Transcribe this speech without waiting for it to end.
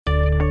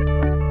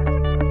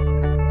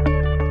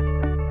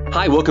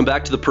Hi, welcome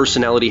back to the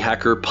Personality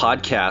Hacker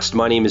Podcast.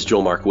 My name is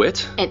Joel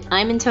Markwitt. And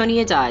I'm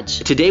Antonia Dodge.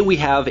 Today we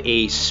have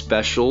a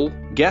special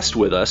guest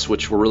with us,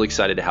 which we're really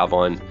excited to have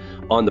on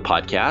the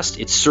podcast.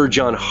 It's Sir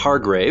John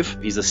Hargrave.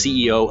 He's the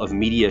CEO of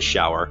Media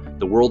Shower,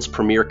 the world's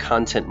premier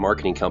content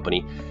marketing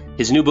company.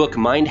 His new book,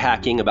 Mind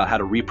Hacking, about how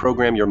to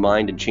reprogram your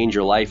mind and change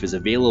your life, is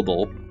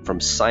available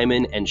from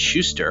Simon &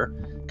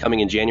 Schuster,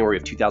 coming in January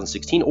of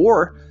 2016.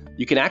 Or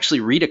you can actually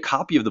read a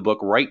copy of the book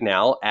right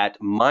now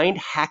at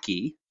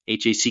mindhacky.ng.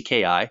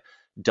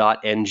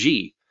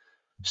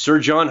 Sir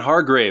John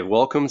Hargrave,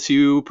 welcome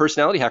to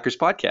Personality Hackers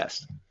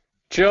Podcast.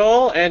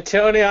 Joel,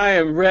 Antonia, I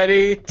am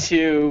ready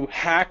to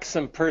hack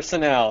some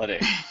personality.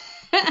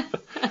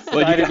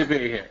 Excited to be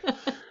here.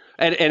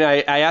 And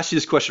I asked you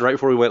this question right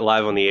before we went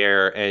live on the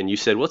air, and you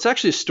said, well, it's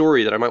actually a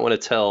story that I might want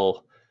to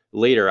tell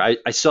later.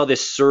 I saw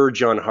this Sir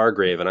John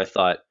Hargrave, and I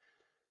thought,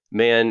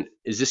 man,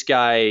 is this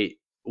guy,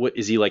 what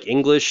is he, like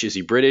English? Is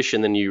he British?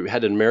 And then you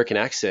had an American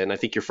accent, and I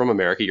think you're from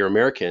America. You're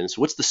American.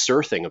 So what's the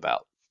Sir thing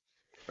about?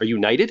 Are you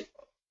knighted?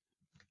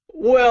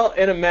 Well,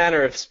 in a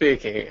manner of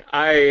speaking,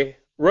 I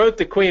wrote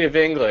the Queen of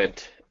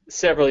England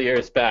several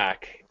years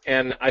back,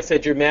 and I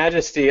said, Your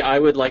Majesty, I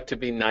would like to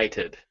be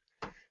knighted.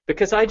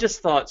 Because I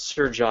just thought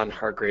Sir John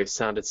Hargrave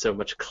sounded so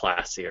much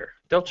classier.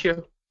 Don't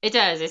you? It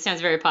does. It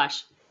sounds very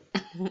posh.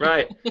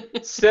 Right.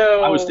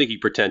 So I was thinking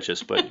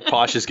pretentious, but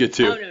posh is good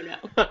too. Oh,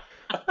 no.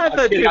 I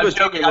thought he was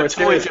joking more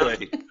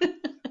seriously.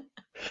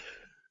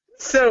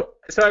 So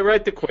I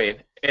write the Queen,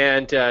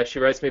 and she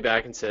writes me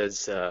back and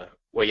says,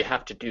 well, you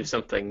have to do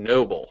something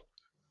noble.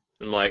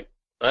 I'm like,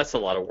 that's a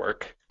lot of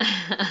work.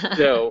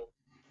 So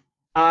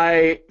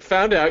I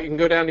found out you can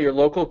go down to your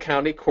local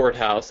county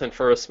courthouse, and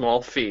for a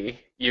small fee,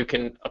 you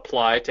can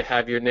apply to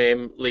have your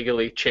name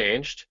legally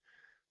changed.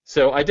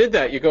 So I did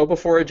that. You go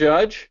before a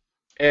judge,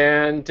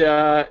 and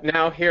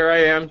now here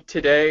I am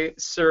today,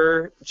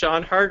 Sir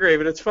John Hargrave.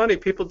 And it's funny,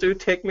 people do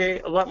take me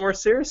a lot more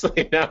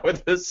seriously now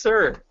with the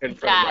Sir in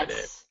front of my name.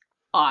 That's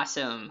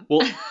awesome.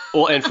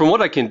 Well, and from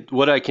what I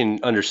can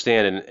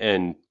understand,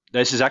 and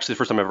this is actually the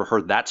first time I've ever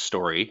heard that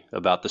story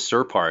about the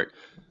Sir part,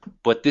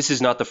 but this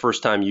is not the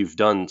first time you've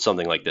done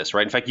something like this,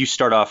 right? In fact, you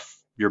start off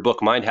your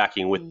book, Mind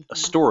Hacking, with a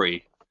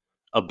story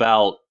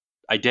about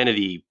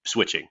identity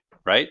switching,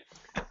 right?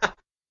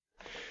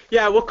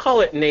 Yeah, we'll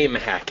call it name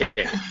hacking.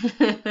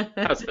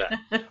 How's that?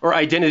 Or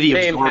identity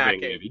name absorbing,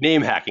 hacking. maybe.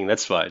 Name hacking,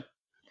 that's fine.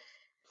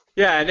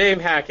 Yeah, name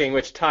hacking,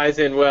 which ties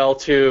in well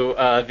to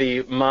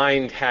the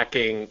mind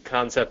hacking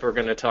concept we're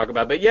going to talk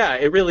about. But yeah,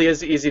 it really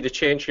is easy to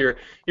change your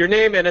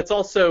name, and it's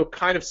also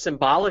kind of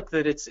symbolic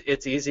that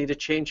it's easy to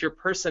change your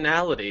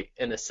personality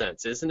in a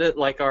sense, isn't it?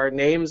 Like our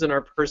names and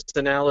our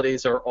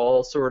personalities are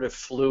all sort of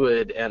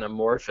fluid and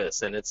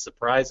amorphous, and it's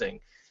surprising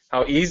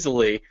how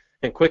easily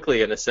and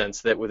quickly, in a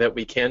sense, that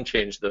we can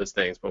change those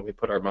things when we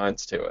put our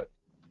minds to it.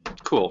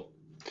 Cool.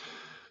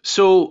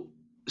 So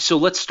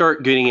let's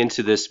start getting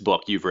into this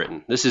book you've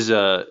written. This is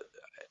Antonia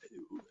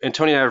and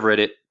I have read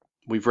it.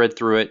 We've read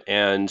through it,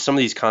 and some of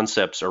these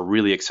concepts are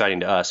really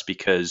exciting to us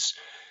because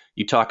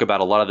you talk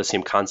about a lot of the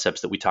same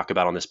concepts that we talk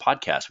about on this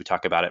podcast. We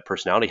talk about at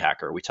Personality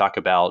Hacker. We talk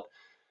about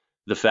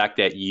the fact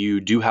that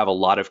you do have a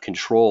lot of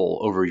control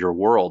over your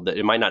world, that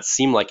it might not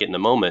seem like it in the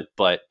moment,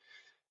 but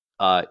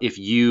if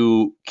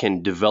you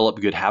can develop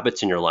good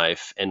habits in your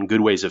life and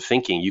good ways of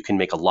thinking, you can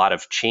make a lot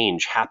of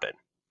change happen.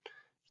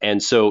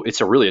 And so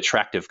it's a really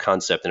attractive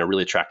concept and a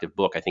really attractive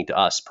book, I think, to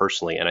us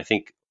personally. And I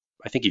think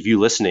if you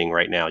listening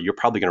right now, you're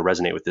probably going to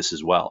resonate with this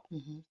as well.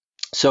 Mm-hmm.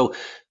 So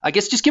I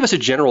guess just give us a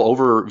general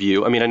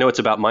overview. I mean, I know it's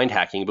about mind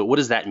hacking, but what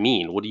does that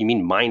mean? What do you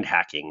mean mind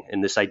hacking?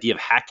 And this idea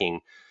of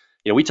hacking,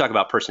 we talk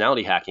about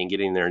personality hacking,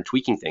 getting in there and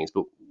tweaking things.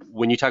 But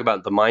when you talk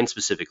about the mind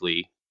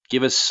specifically,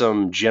 give us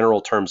some general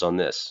terms on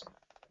this.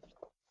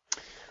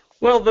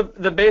 Well,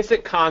 the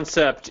basic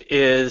concept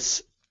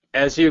is,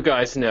 as you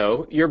guys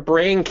know, your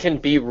brain can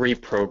be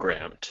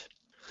reprogrammed.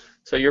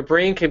 So your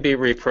brain can be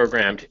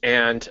reprogrammed,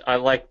 and I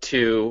like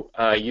to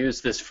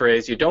use this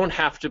phrase, you don't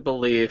have to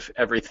believe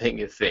everything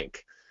you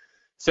think.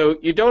 So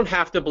you don't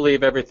have to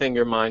believe everything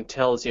your mind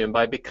tells you, and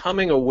by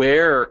becoming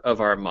aware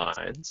of our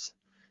minds,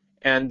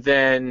 and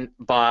then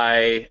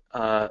by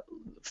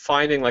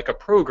finding like a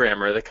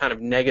programmer, the kind of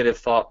negative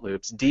thought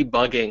loops,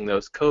 debugging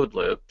those code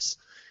loops,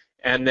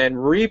 and then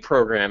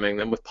reprogramming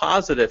them with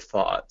positive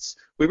thoughts,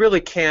 we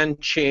really can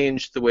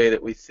change the way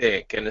that we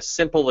think. And a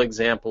simple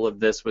example of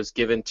this was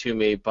given to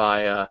me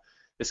by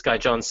this guy,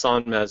 John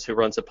Sonmez, who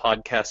runs a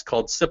podcast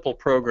called Simple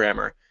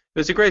Programmer. It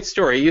was a great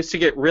story. He used to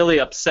get really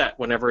upset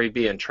whenever he'd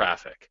be in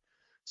traffic.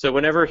 So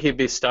whenever he'd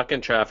be stuck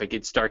in traffic,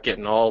 he'd start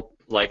getting all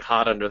like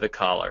hot under the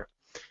collar.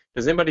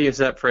 Does anybody use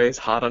that phrase,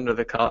 hot under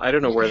the collar? I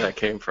don't know where that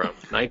came from.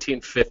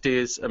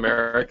 1950s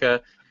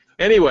America.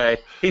 Anyway,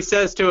 he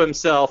says to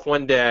himself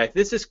one day,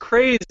 this is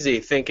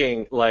crazy,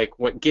 thinking like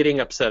getting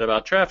upset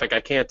about traffic. I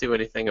can't do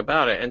anything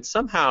about it. And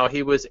somehow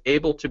he was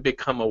able to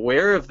become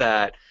aware of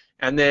that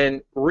and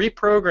then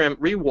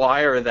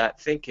rewire that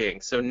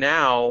thinking. So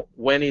now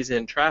when he's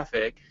in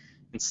traffic,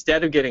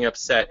 instead of getting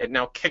upset, it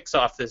now kicks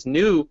off this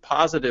new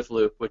positive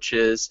loop, which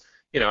is,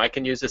 I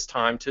can use this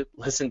time to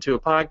listen to a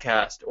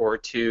podcast or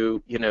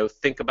to,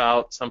 think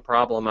about some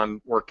problem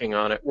I'm working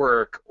on at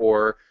work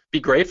or be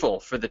grateful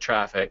for the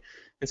traffic.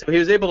 And so he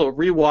was able to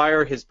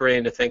rewire his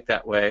brain to think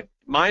that way.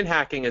 Mind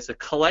hacking is a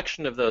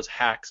collection of those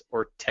hacks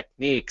or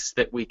techniques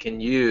that we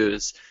can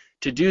use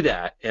to do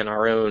that in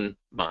our own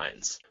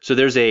minds. So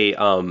there's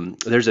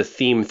a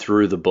theme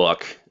through the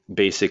book,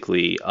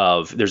 basically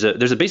of there's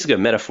basically a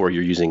metaphor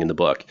you're using in the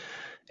book,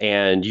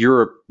 and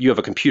you have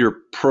a computer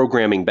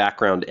programming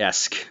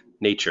background-esque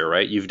nature,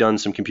 right? You've done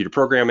some computer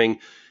programming.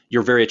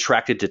 You're very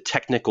attracted to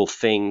technical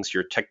things.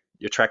 You're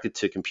attracted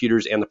to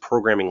computers and the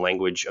programming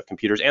language of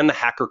computers and the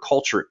hacker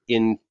culture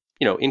in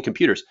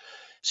computers.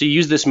 So you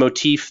use this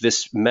motif,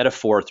 this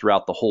metaphor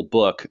throughout the whole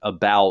book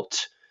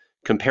about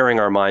comparing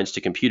our minds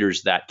to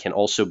computers that can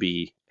also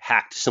be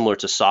hacked, similar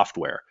to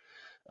software,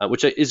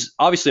 which is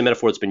obviously a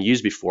metaphor that's been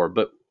used before.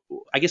 But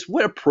I guess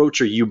what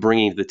approach are you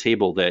bringing to the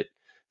table that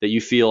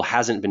you feel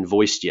hasn't been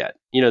voiced yet?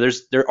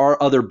 There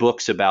are other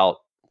books about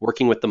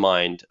working with the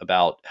mind,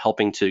 about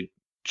helping to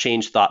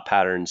change thought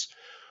patterns.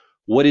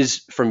 What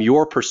is, from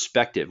your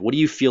perspective, what do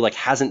you feel like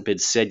hasn't been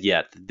said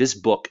yet that this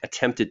book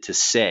attempted to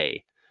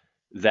say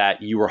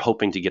that you were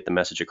hoping to get the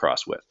message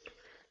across with?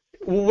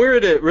 We're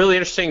at a really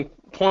interesting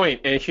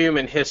point in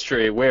human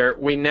history where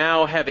we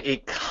now have a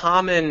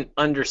common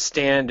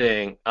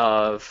understanding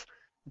of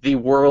the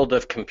world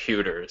of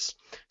computers.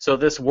 So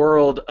this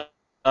world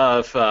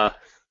of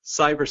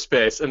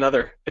cyberspace,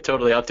 another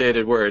totally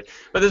outdated word,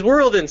 but this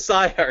world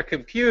inside our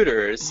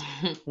computers,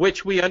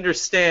 which we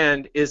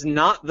understand is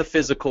not the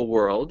physical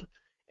world,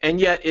 and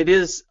yet it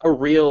is a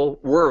real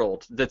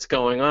world that's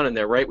going on in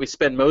there, right? We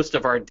spend most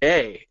of our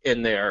day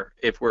in there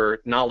if we're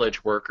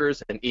knowledge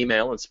workers, and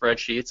email and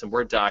spreadsheets and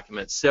Word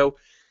documents. So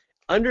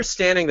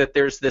understanding that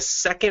there's this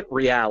second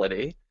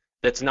reality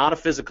that's not a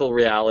physical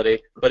reality,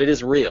 but it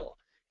is real,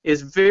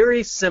 is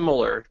very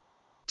similar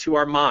to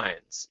our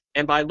minds.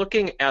 And by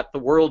looking at the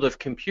world of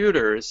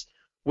computers,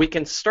 we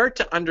can start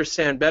to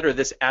understand better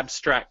this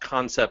abstract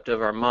concept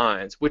of our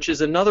minds, which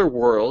is another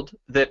world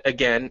that,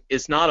 again,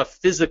 is not a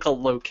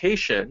physical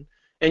location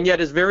and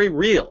yet is very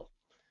real.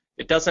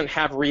 It doesn't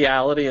have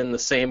reality in the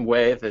same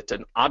way that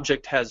an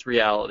object has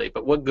reality,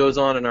 but what goes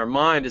on in our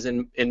mind is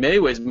in many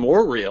ways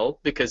more real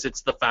because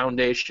it's the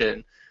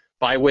foundation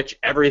by which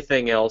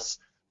everything else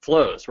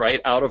flows, right?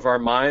 Out of our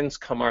minds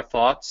come our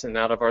thoughts, and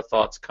out of our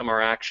thoughts come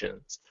our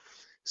actions.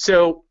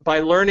 So by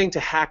learning to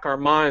hack our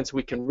minds,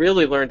 we can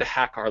really learn to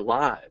hack our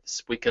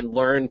lives. We can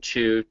learn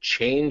to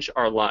change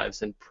our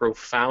lives in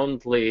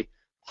profoundly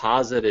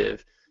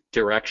positive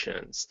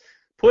directions.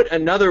 Put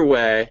another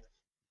way,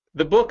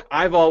 the book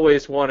I've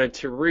always wanted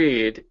to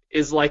read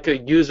is like a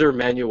user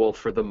manual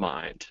for the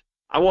mind.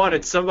 I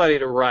wanted somebody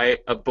to write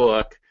a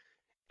book,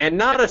 and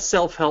not a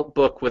self-help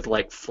book with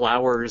like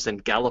flowers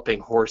and galloping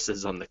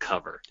horses on the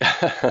cover.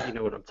 You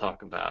know what I'm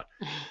talking about.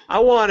 I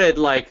wanted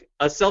like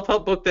a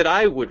self-help book that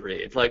I would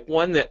read, like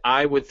one that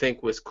I would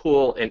think was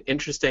cool and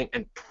interesting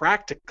and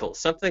practical,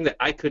 something that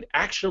I could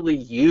actually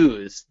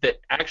use that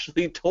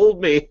actually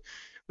told me,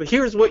 but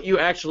here's what you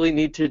actually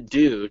need to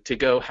do to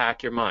go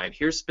hack your mind.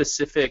 Here's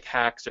specific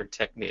hacks or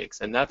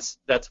techniques, and that's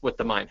what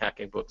the mind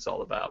hacking book's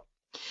all about.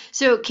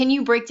 So can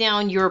you break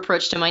down your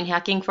approach to mind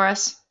hacking for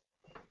us?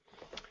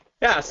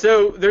 Yeah,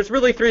 so there's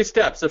really 3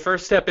 steps. The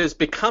first step is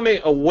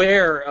becoming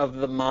aware of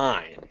the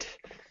mind.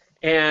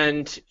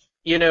 And,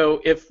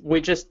 if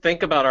we just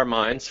think about our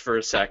minds for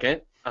a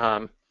second,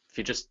 if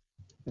you just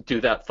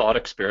do that thought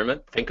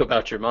experiment, think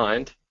about your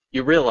mind,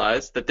 you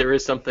realize that there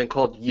is something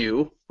called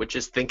you, which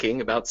is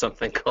thinking about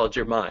something called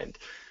your mind.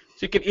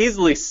 So you can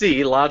easily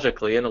see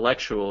logically,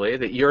 intellectually,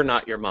 that you're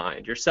not your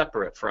mind. You're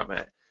separate from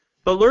it.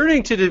 But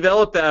learning to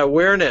develop that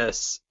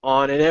awareness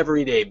on an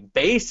everyday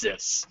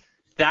basis,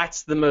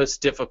 that's the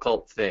most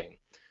difficult thing.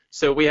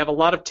 So we have a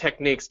lot of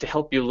techniques to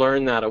help you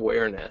learn that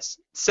awareness.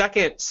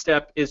 Second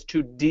step is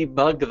to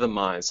debug the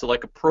mind. So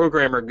like a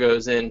programmer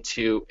goes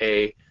into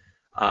to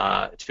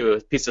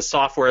a piece of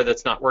software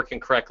that's not working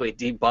correctly,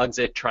 debugs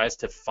it, tries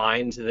to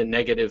find the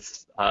negative,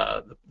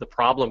 the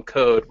problem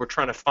code. We're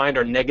trying to find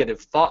our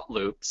negative thought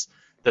loops,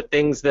 the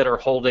things that are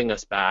holding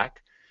us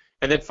back.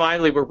 And then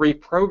finally, we're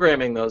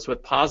reprogramming those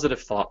with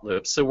positive thought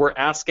loops. So we're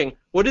asking,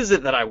 what is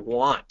it that I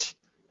want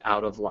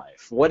out of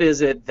life? What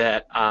is it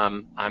that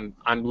I'm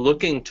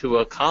looking to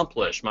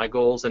accomplish, my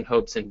goals and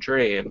hopes and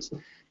dreams?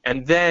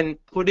 And then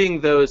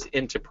putting those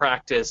into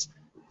practice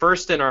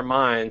first in our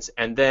minds,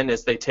 and then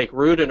as they take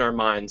root in our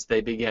minds,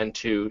 they begin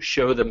to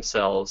show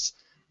themselves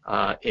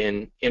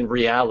in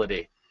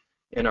reality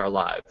in our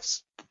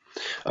lives.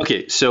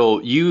 Okay,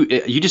 so you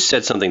just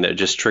said something that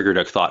just triggered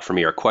a thought for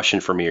me, or a question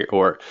for me,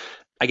 or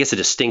I guess a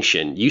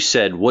distinction. You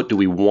said, what do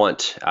we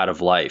want out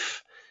of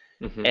life?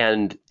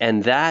 Mm-hmm.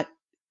 And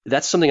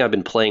that's something I've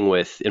been playing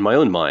with in my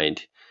own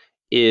mind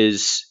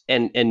is,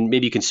 and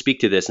maybe you can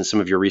speak to this in some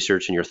of your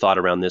research and your thought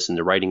around this and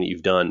the writing that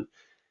you've done.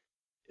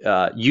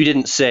 You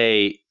didn't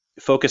say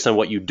focus on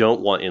what you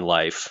don't want in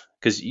life,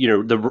 because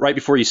right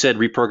before you said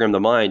reprogram the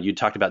mind, you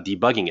talked about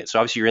debugging it. So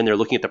obviously you're in there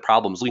looking at the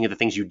problems, looking at the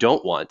things you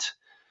don't want.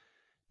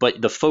 but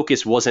the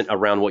focus wasn't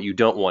around what you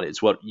don't want.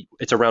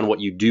 It's around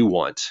what you do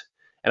want.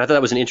 And I thought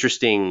that was an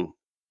interesting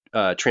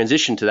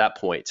transition to that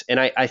point. And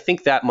I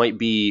think that might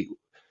be,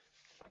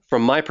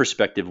 from my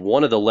perspective,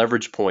 one of the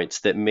leverage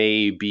points that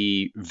may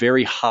be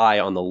very high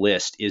on the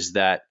list is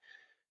that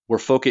you're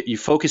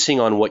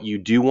focusing on what you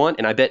do want.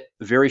 And I bet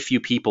very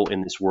few people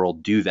in this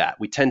world do that.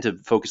 We tend to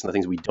focus on the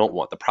things we don't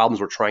want, the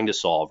problems we're trying to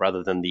solve,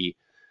 rather than the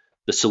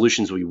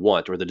solutions we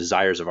want or the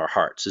desires of our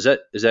hearts. Is that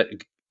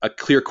a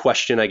clear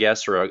question, I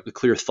guess, or a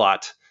clear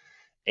thought?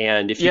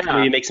 And if you could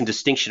maybe make some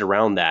distinction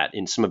around that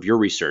in some of your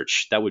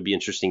research, that would be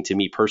interesting to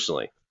me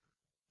personally.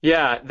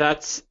 Yeah,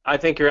 I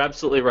think you're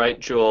absolutely right,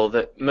 Joel,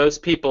 that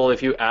most people,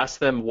 if you ask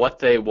them what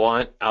they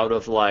want out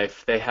of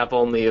life, they have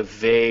only a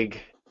vague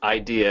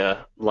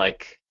idea,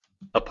 like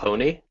a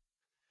pony.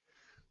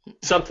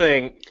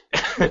 Something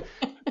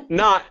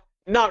not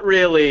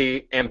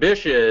really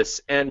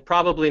ambitious and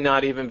probably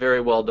not even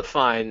very well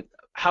defined.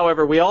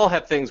 However, we all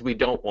have things we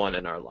don't want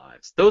in our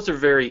lives. Those are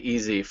very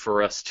easy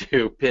for us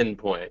to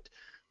pinpoint.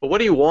 But what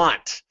do you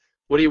want?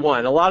 What do you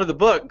want? A lot of the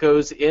book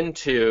goes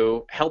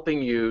into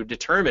helping you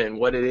determine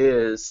what it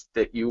is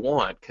that you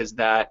want, because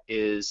that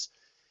is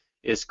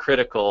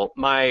critical.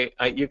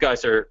 You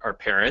guys are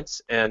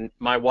parents, and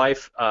my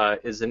wife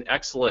is an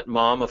excellent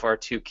mom of our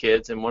two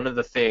kids, and one of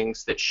the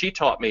things that she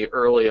taught me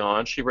early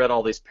on, she read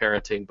all these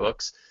parenting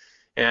books,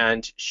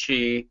 and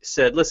she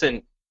said,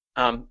 listen,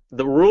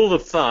 the rule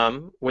of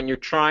thumb when you're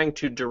trying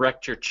to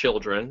direct your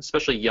children,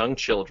 especially young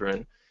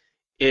children,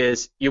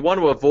 is you want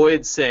to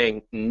avoid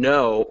saying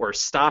no or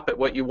stop at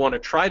what you want to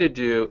try to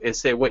do, is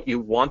say what you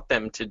want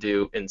them to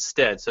do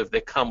instead. So if they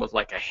come with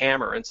like a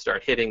hammer and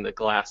start hitting the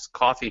glass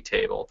coffee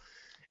table,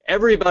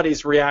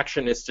 everybody's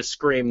reaction is to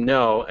scream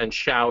no and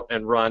shout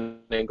and run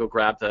and go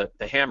grab the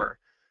hammer.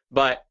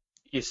 But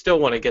you still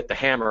want to get the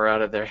hammer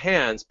out of their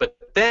hands, but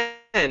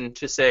then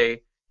to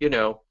say,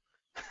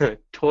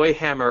 toy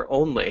hammer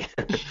only,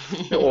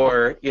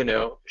 or,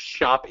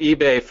 shop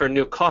eBay for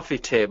new coffee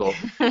table,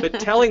 but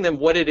telling them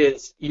what it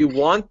is you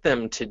want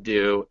them to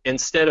do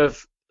instead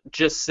of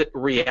just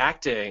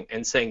reacting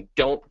and saying,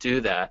 don't do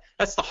that.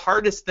 That's the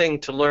hardest thing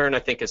to learn, I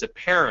think, as a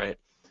parent.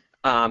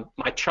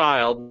 My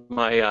child,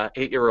 my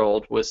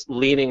 8-year-old, was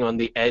leaning on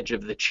the edge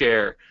of the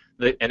chair,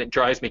 and it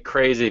drives me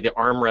crazy, the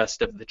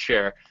armrest of the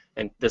chair,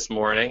 and this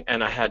morning,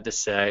 and I had to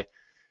say,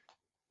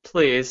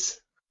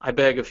 please, I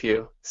beg of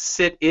you,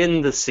 sit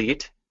in the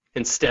seat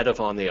instead of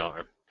on the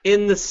arm.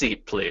 In the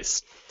seat,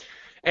 please.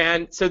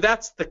 And so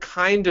that's the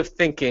kind of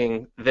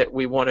thinking that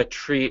we want to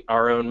treat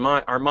our own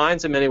mind. Our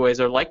minds in many ways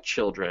are like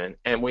children,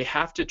 and we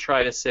have to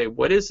try to say,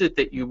 what is it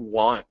that you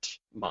want,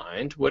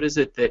 mind? What is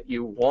it that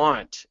you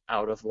want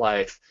out of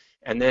life?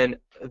 And then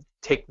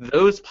take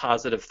those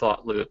positive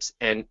thought loops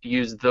and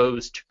use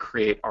those to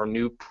create our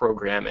new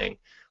programming,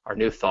 our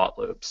new thought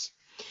loops.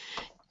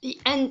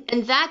 And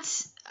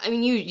that's, I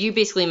mean, you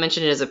basically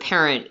mentioned it as a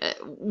parent.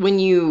 When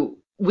you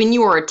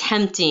are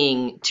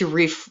attempting to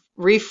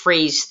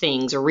rephrase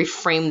things or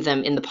reframe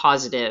them in the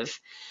positive,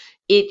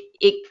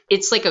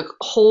 it's like a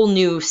whole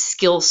new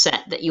skill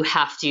set that you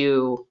have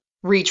to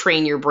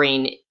retrain your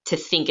brain to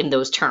think in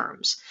those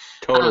terms.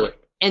 Totally.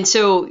 And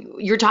so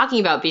you're talking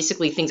about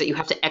basically things that you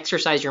have to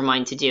exercise your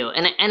mind to do.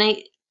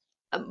 And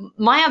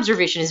my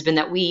observation has been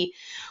that we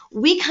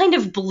kind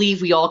of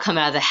believe we all come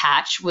out of the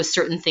hatch with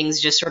certain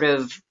things just sort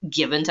of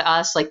given to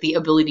us, like the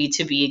ability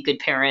to be a good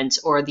parent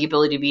or the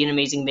ability to be an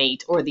amazing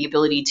mate or the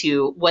ability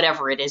to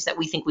whatever it is that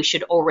we think we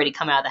should already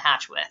come out of the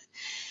hatch with.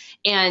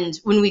 And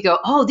when we go,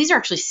 oh, these are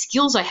actually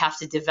skills I have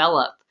to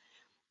develop,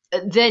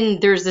 then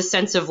there's this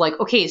sense of like,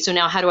 okay, so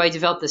now how do I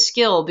develop the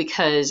skill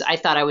because I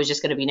thought I was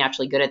just going to be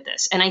naturally good at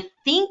this? And I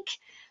think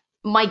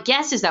my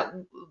guess is that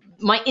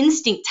my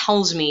instinct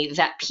tells me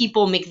that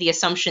people make the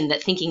assumption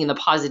that thinking in the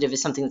positive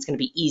is something that's going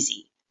to be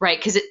easy, right?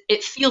 Because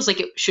it feels like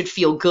it should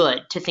feel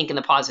good to think in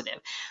the positive.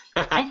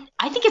 I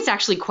think it's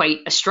actually quite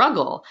a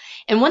struggle.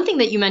 And one thing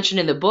that you mentioned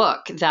in the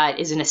book that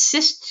is an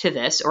assist to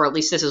this, or at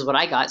least this is what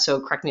I got,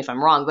 so correct me if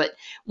I'm wrong, but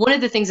one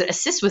of the things that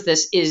assists with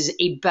this is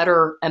a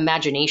better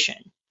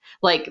imagination.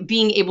 Like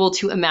being able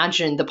to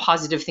imagine the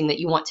positive thing that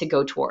you want to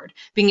go toward,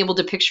 being able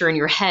to picture in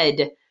your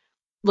head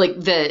like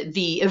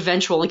the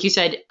eventual, like you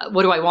said,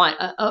 what do I want?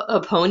 A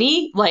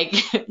pony? Like,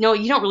 no,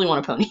 you don't really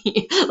want a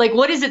pony. Like,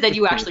 what is it that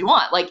you actually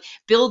want? Like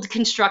build,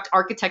 construct,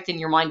 architect in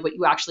your mind what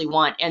you actually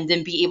want, and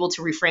then be able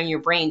to reframe your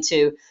brain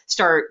to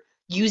start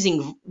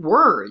using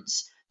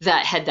words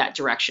that head that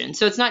direction.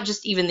 So it's not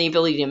just even the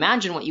ability to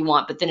imagine what you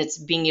want, but then it's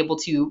being able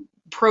to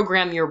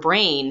program your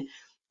brain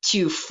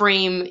to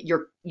frame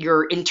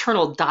your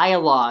internal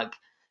dialogue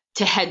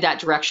to head that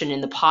direction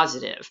in the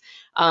positive.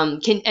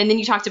 And then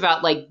you talked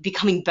about like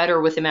becoming better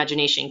with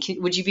imagination.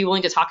 Would you be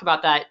willing to talk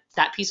about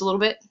that piece a little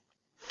bit?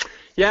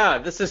 Yeah,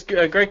 this is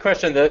a great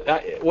question.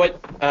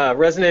 What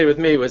resonated with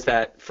me was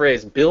that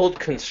phrase, build,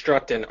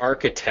 construct, and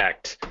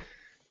architect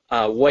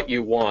what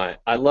you want.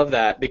 I love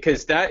that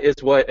because that is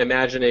what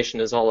imagination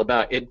is all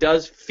about. It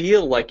does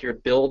feel like you're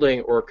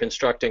building or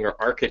constructing or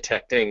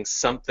architecting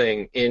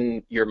something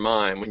in your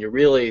mind when you're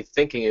really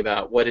thinking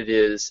about what it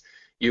is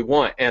you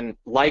want. And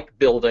like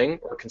building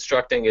or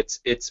constructing,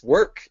 it's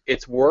work.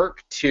 It's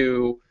work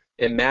to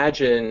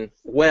imagine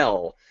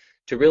well,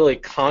 to really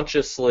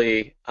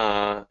consciously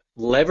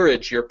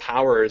leverage your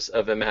powers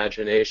of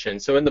imagination.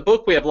 So in the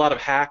book, we have a lot of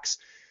hacks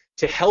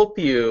to help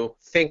you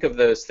think of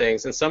those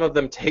things, and some of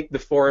them take the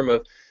form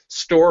of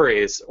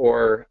stories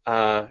or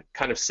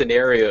kind of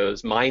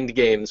scenarios, mind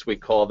games we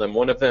call them.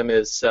 One of them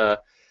is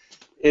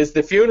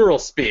the funeral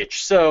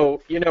speech.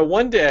 So,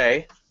 one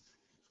day,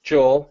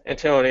 Joel,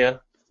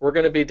 Antonia, we're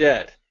going to be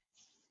dead.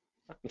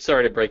 I'm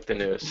sorry to break the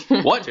news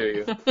What? to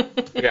you.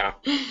 Yeah.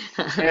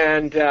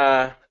 And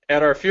at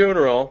our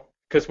funeral,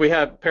 because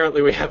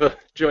apparently we have a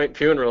joint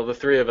funeral, the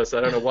three of us, I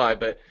don't know why,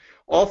 but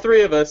all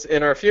three of us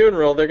in our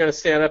funeral, they're going to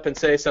stand up and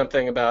say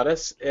something about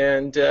us.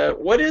 And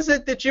what is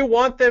it that you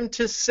want them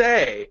to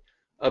say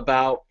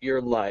about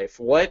your life?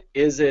 What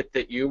is it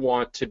that you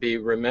want to be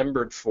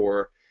remembered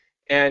for?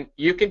 And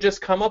you can just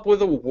come up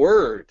with a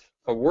word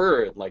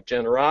like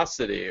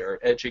generosity or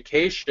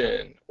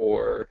education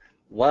or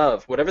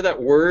love, whatever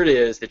that word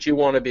is that you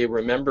want to be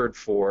remembered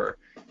for.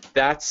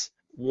 That's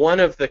one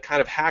of the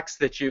kind of hacks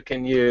that you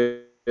can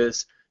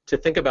use to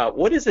think about,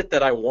 what is it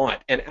that I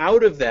want? And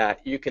out of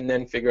that, you can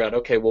then figure out,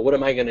 okay, well, what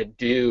am I going to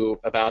do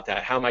about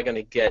that? How am I going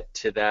to get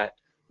to that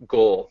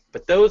goal?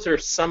 But those are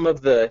some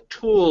of the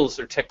tools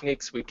or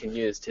techniques we can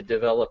use to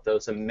develop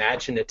those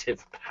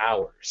imaginative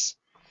powers.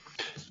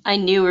 I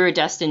knew we were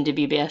destined to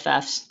be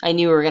BFFs. I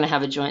knew we were going to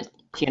have a joint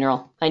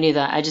funeral. I knew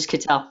that. I just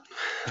could tell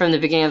from the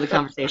beginning of the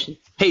conversation.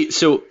 Hey,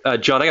 so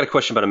John, I got a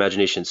question about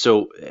imagination.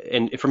 So,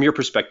 and from your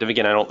perspective,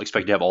 again, I don't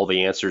expect to have all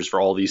the answers for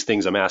all these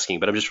things I'm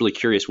asking, but I'm just really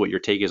curious what your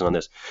take is on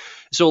this.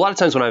 So, a lot of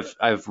times when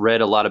I've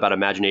read a lot about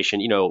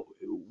imagination,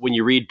 when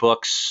you read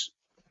books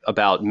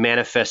about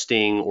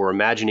manifesting or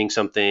imagining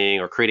something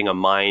or creating a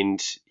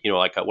mind,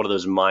 like one of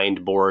those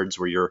mind boards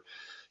where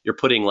you're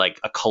putting like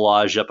a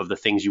collage up of the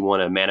things you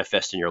want to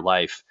manifest in your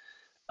life.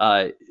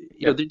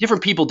 The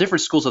different people,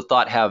 different schools of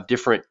thought have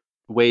different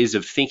ways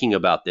of thinking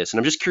about this. And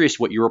I'm just curious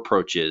what your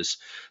approach is.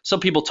 Some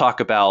people talk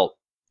about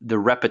the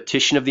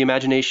repetition of the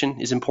imagination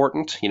is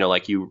important.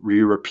 Like you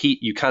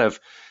repeat, you kind of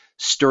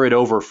stir it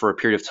over for a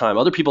period of time.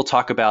 Other people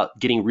talk about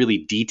getting really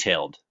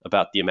detailed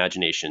about the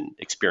imagination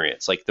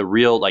experience. Like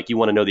like you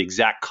want to know the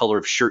exact color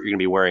of shirt you're going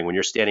to be wearing when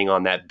you're standing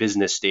on that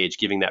business stage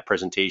giving that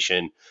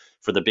presentation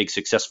for the big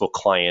successful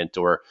client,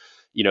 or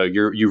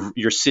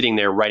you're sitting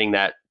there writing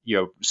that,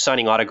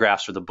 signing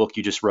autographs for the book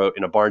you just wrote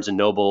in a Barnes and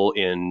Noble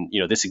in,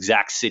 this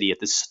exact city at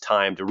this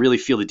time, to really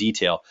feel the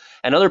detail.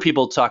 And other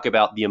people talk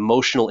about the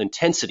emotional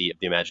intensity of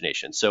the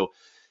imagination. So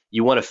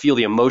you want to feel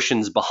the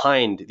emotions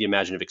behind the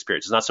imaginative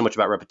experience. It's not so much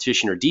about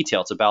repetition or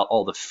detail. It's about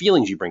all the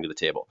feelings you bring to the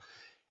table.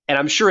 And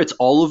I'm sure it's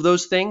all of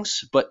those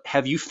things, but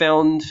have you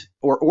found,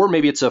 or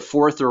maybe it's a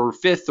fourth or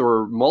fifth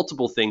or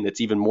multiple thing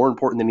that's even more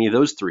important than any of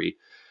those three?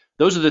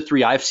 Those are the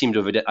three I've seemed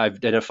to have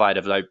identified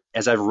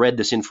as I've read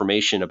this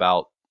information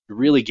about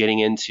really getting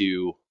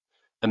into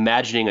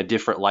imagining a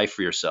different life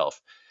for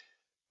yourself.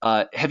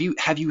 Have you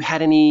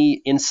had any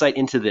insight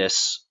into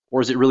this,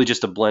 or is it really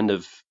just a blend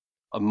of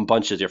a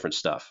bunch of different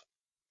stuff?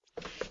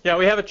 Yeah,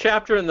 we have a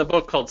chapter in the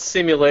book called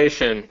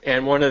Simulation,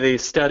 and one of the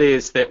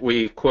studies that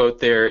we quote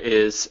there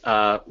is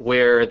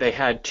where they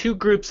had two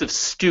groups of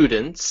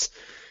students,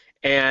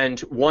 and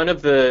one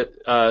of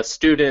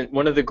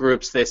the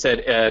groups, they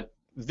said,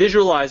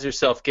 visualize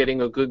yourself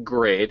getting a good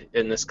grade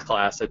in this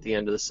class at the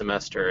end of the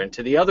semester. And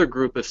to the other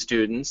group of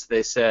students,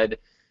 they said,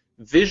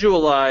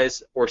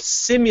 visualize or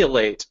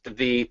simulate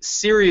the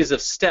series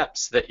of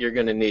steps that you're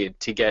going to need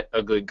to get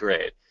a good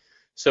grade.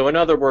 So in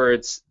other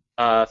words,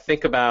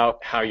 think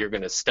about how you're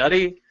going to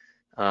study,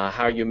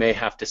 how you may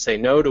have to say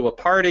no to a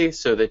party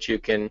so that you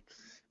can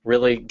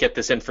really get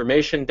this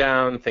information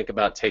down. Think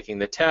about taking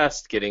the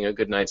test, getting a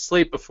good night's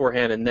sleep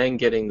beforehand, and then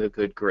getting the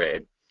good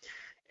grade.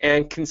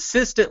 And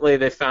consistently,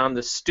 they found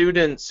the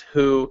students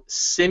who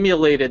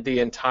simulated the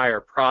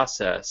entire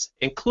process,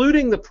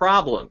 including the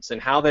problems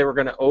and how they were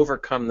going to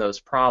overcome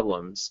those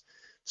problems,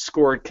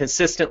 scored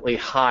consistently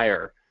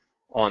higher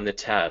on the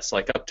test,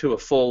 like up to a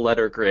full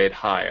letter grade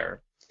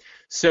higher.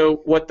 So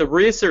what the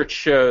research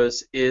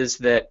shows is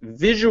that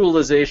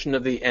visualization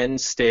of the end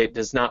state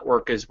does not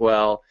work as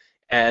well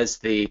as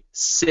the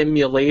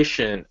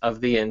simulation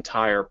of the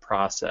entire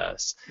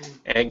process,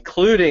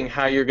 including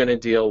how you're going to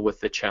deal with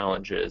the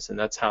challenges. And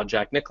that's how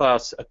Jack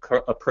Nicklaus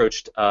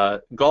approached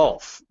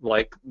golf,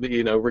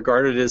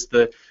 regarded as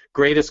the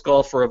greatest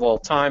golfer of all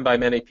time by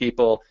many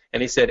people.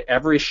 And he said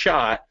every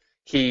shot,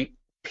 he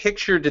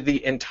pictured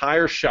the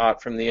entire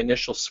shot from the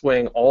initial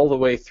swing all the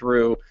way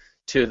through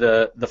to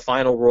the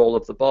final roll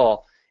of the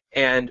ball.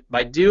 And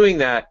by doing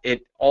that,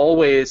 it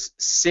always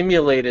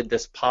simulated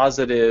this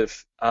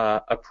positive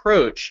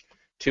approach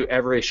to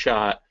every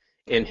shot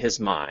in his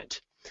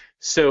mind.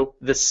 So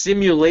the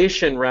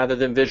simulation rather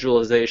than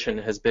visualization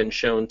has been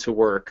shown to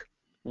work.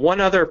 One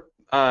other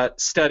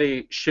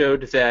study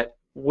showed that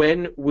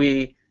when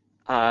we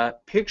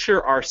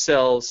picture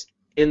ourselves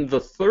in the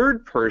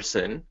third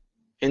person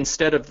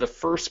instead of the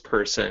first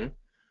person,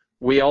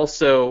 we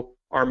also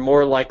are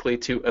more likely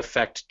to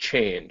affect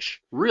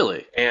change.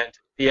 Really? And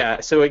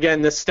Yeah, so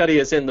again, this study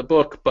is in the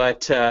book,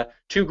 but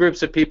two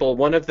groups of people,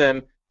 one of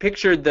them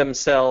pictured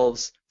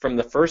themselves from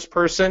the first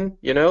person,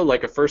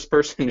 like a first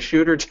person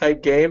shooter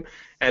type game,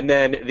 and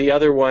then the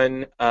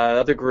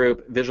other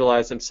group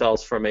visualized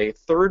themselves from a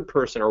third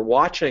person or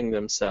watching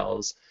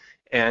themselves,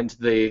 and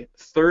the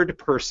third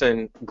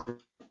person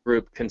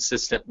group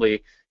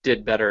consistently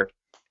did better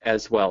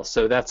as well.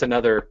 So that's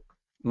another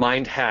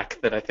mind hack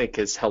that I think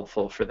is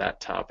helpful for that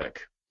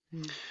topic.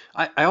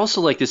 I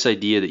also like this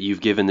idea that you've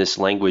given this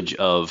language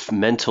of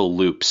mental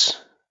loops.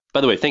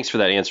 By the way, thanks for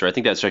that answer. I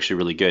think that's actually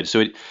really good.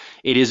 So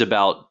it is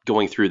about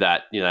going through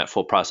that, that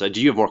full process.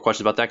 Do you have more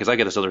questions about that? Because I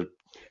get this other.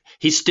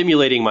 He's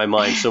stimulating my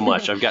mind so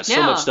much. I've got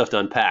so much stuff to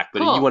unpack.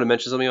 But Cool. you want to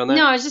mention something on that?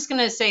 No, I was just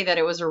going to say that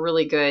it was a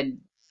really good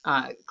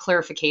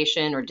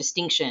clarification or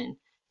distinction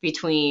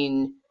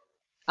between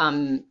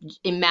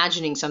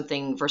imagining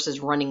something versus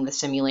running the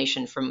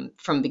simulation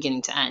from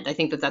beginning to end. I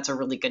think that that's a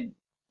really good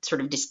sort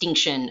of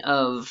distinction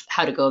of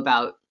how to go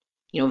about,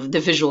 the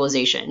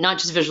visualization, not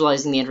just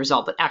visualizing the end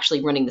result, but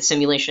actually running the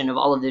simulation of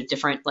all of the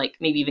different, like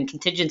maybe even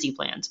contingency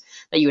plans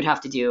that you would have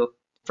to do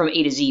from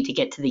A to Z to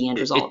get to the end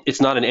result. It's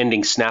not an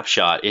ending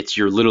snapshot.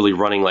 You're literally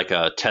running like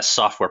a test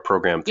software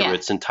program through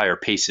its entire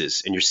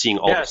paces, and you're seeing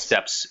all the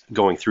steps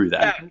going through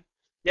that.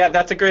 Yeah,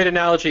 that's a great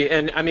analogy.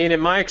 And I mean, in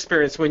my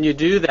experience, when you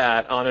do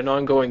that on an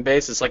ongoing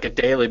basis, like a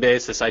daily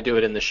basis, I do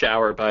it in the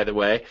shower, by the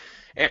way,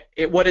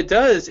 what it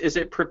does is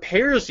it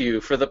prepares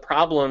you for the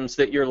problems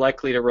that you're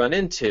likely to run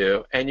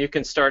into, and you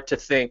can start to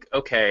think,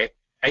 okay,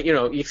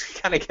 you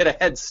kind of get a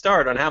head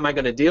start on how am I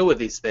going to deal with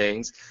these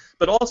things,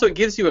 but also it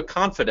gives you a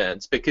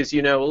confidence because,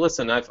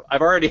 listen, I've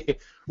already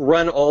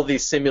run all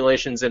these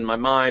simulations in my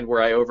mind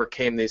where I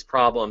overcame these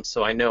problems,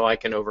 so I know I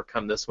can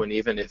overcome this one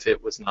even if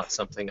it was not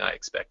something I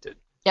expected.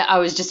 Yeah, I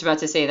was just about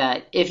to say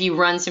that if you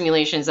run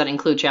simulations that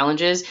include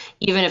challenges,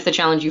 even if the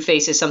challenge you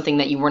face is something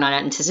that you were not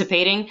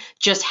anticipating,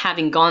 just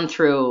having gone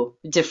through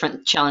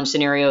different challenge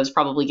scenarios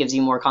probably gives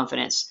you more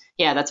confidence.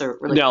 Yeah, that's a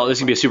really Now, this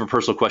is going to be a super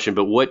personal question,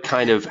 but what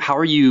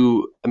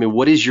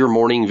is your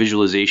morning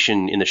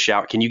visualization in the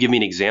shower? Can you give me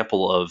an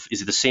example of,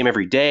 is it the same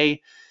every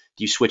day?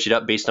 Do you switch it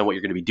up based on what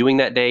you're going to be doing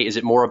that day? Is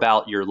it more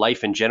about your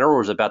life in general,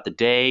 or is it about the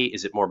day?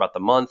 Is it more about the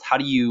month?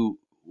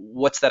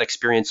 What's that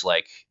experience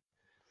like?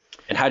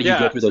 And how do you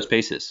go through those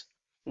paces?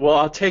 Well,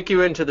 I'll take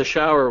you into the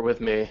shower with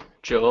me,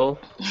 Joel.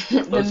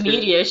 The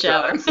media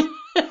shower.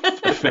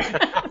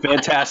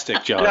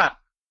 Fantastic, John.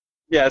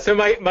 Yeah, so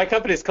my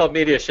company is called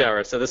Media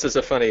Shower, so this is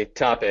a funny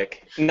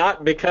topic.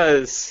 Not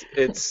because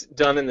it's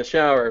done in the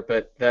shower,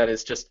 but that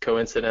is just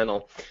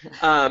coincidental.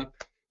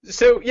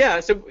 So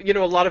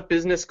a lot of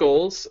business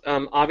goals,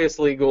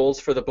 obviously goals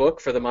for the book,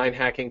 for the mind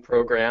hacking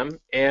program,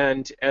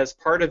 and as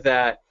part of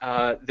that,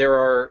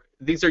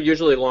 these are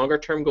usually longer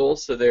term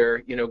goals, so they're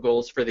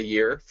goals for the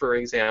year, for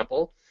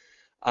example,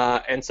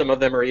 and some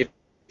of them are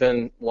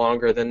even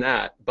longer than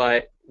that.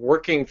 But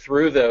working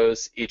through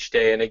those each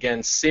day, and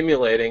again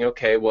simulating,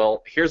 okay,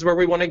 well, here's where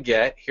we want to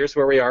get, here's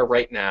where we are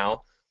right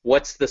now.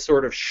 What's the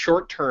sort of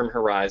short term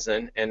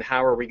horizon, and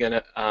how are we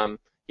going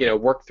to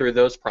work through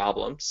those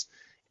problems?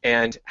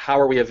 And how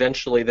are we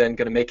eventually then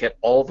going to make it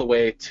all the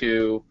way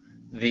to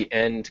the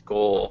end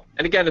goal?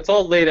 And again, it's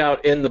all laid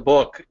out in the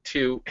book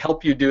to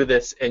help you do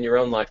this in your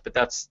own life, but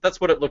that's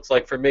what it looks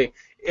like for me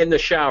in the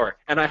shower.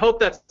 And I hope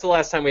that's the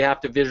last time we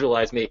have to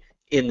visualize me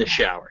in the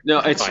shower. No,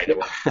 I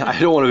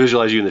don't want to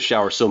visualize you in the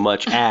shower so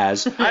much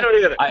as I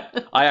don't either.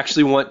 I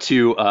actually want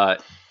to.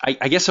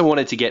 I guess I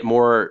wanted to get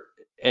more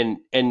and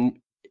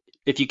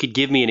if you could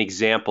give me an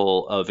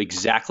example of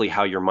exactly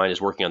how your mind is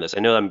working on this.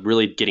 I know I'm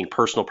really getting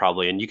personal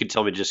probably, and you could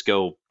tell me to just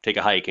go take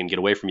a hike and get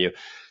away from you.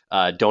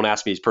 Don't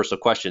ask me these personal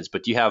questions,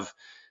 but do you have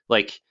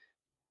like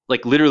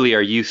literally,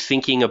 are you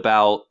thinking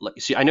about,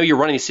 see, I know you're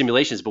running these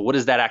simulations, but what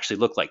does that actually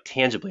look like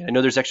tangibly? I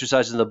know there's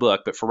exercises in the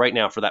book, but for right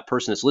now, for that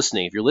person that's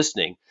listening, if you're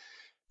listening,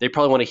 they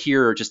probably want to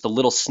hear just a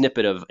little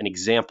snippet of an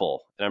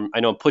example. And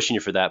I know I'm pushing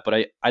you for that,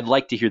 but I'd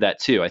like to hear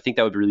that too. I think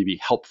that would really be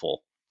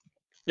helpful.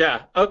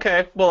 Yeah.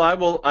 Okay. Well, I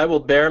will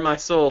bare my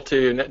soul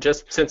to,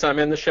 just since I'm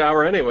in the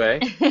shower anyway.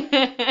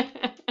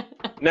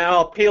 Now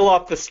I'll peel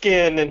off the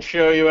skin and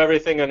show you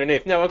everything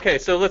underneath. No, okay,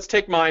 so let's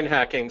take mind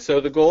hacking. So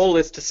the goal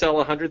is to sell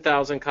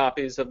 100,000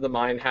 copies of the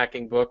mind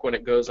hacking book when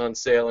it goes on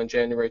sale in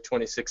January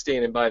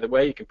 2016. And by the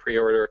way, you can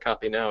pre-order a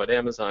copy now at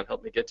Amazon.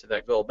 Help me get to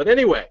that goal. But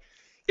anyway,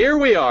 here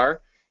we are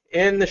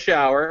in the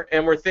shower,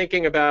 and we're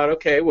thinking about,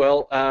 okay,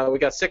 well, we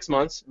got 6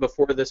 months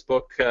before this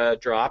book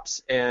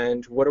drops,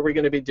 and what are we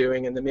going to be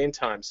doing in the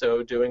meantime?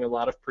 So doing a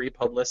lot of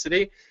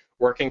pre-publicity,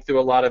 working through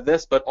a lot of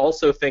this, but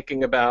also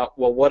thinking about,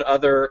 well, what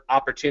other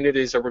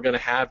opportunities are we going to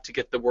have to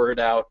get the word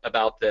out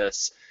about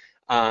this?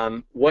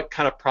 What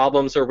kind of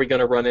problems are we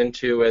going to run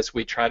into as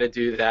we try to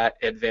do that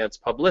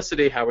advanced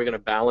publicity? How are we going to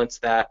balance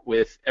that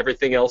with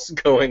everything else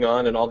going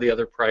on and all the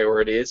other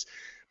priorities?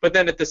 But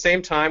then at the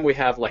same time, we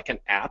have like an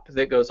app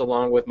that goes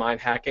along with mind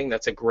hacking.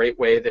 That's a great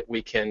way that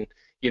we can,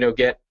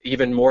 get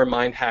even more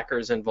mind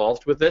hackers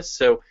involved with this.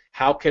 So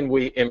how can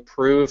we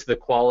improve the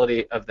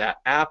quality of that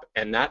app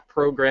and that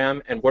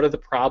program, and what are the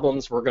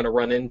problems we're going to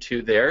run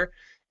into there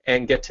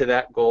and get to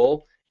that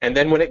goal? And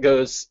then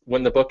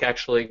when the book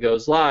actually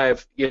goes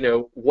live,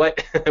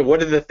 what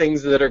what are the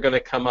things that are going to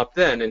come up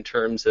then in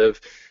terms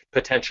of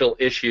potential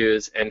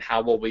issues, and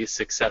how will we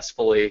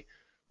successfully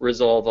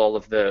resolve all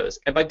of those?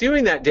 And by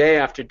doing that day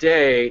after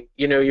day,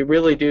 you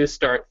really do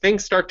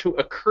things start to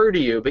occur to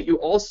you, but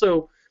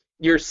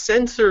your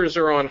sensors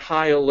are on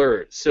high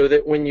alert, so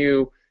that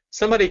when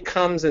somebody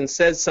comes and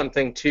says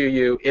something to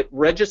you, it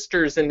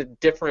registers in a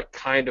different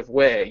kind of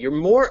way. You're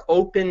more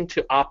open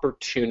to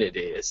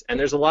opportunities. And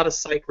there's a lot of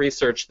psych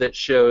research that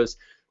shows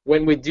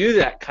when we do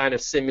that kind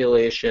of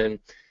simulation,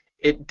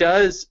 it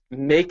does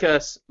make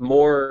us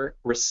more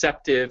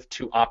receptive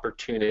to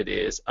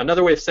opportunities.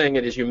 Another way of saying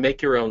it is you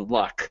make your own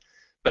luck.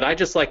 But I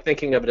just like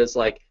thinking of it as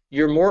like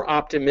you're more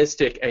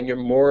optimistic and you're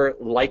more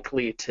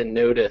likely to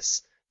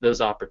notice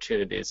those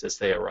opportunities as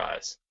they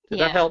arise. Did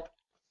that help?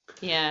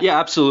 Yeah,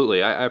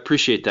 absolutely. I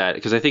appreciate that,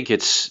 because I think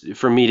it's,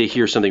 for me to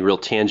hear something real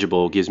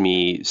tangible gives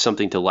me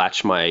something to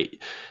latch my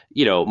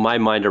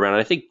mind around.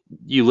 And I think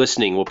you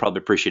listening will probably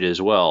appreciate it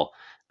as well.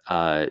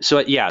 So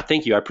yeah,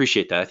 thank you. I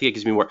appreciate that. I think it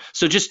gives me more.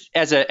 So just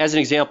as an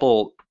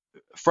example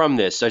from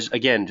this, I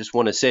just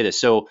want to say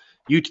this. So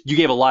you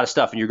gave a lot of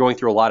stuff, and you're going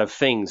through a lot of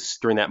things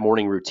during that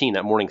morning routine,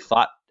 that morning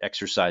thought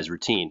exercise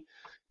routine.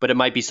 But it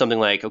might be something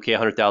like, okay,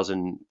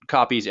 100,000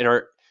 copies,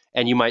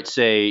 and you might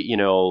say,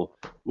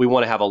 we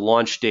want to have a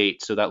launch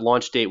date. So that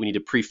launch date, we need to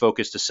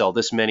pre-focus to sell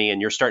this many,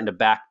 and you're starting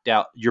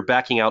to you're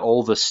backing out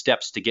all the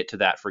steps to get to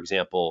that, for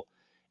example,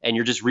 and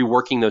you're just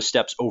reworking those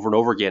steps over and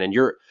over again, and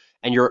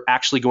you're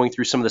actually going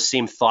through some of the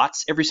same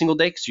thoughts every single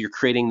day. So you're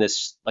creating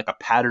this like a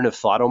pattern of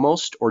thought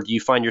almost, or do you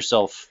find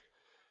yourself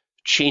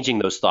changing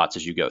those thoughts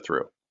as you go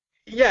through?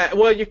 Yeah,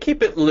 well, you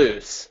keep it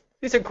loose.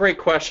 These are great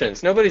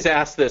questions. Nobody's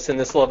asked this in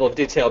this level of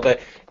detail, but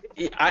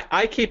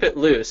I keep it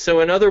loose.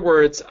 So in other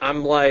words,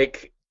 I'm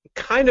like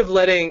kind of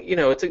letting,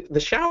 the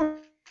shower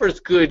is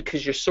good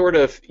because you're sort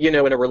of, in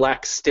a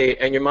relaxed state,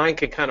 and your mind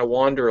can kind of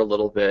wander a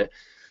little bit.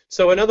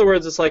 So in other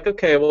words, it's like,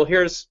 okay, well,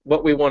 here's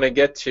what we want to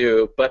get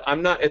to, but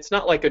it's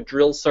not like a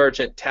drill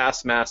sergeant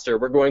taskmaster.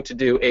 We're going to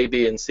do A,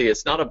 B, and C.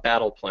 It's not a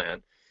battle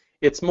plan.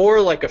 It's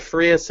more like a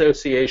free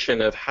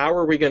association of how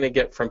are we going to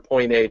get from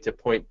point A to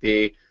point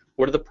B?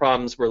 What are the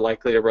problems we're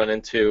likely to run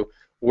into?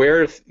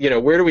 Where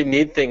do we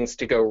need things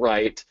to go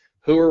right?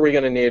 Who are we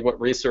going to need? What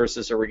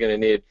resources are we going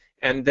to need?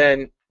 And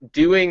then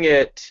doing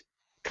it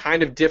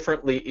kind of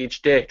differently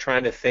each day,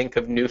 trying to think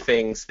of new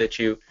things that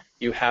you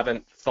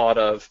haven't thought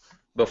of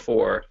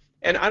before.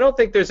 And I don't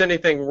think there's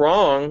anything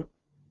wrong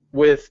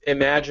with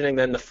imagining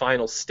then the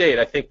final state.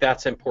 I think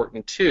that's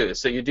important too.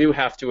 So you do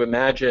have to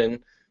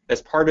imagine,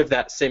 as part of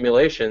that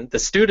simulation, the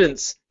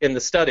students in the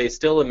study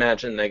still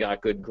imagine they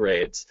got good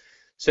grades.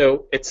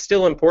 So it's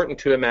still important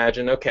to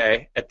imagine,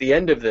 okay, at the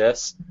end of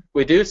this,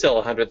 we do sell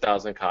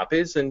 100,000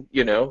 copies, and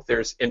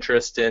there's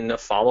interest in a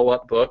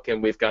follow-up book,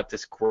 and we've got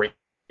this great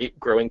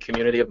growing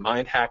community of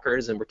mind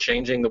hackers, and we're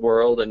changing the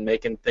world and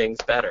making things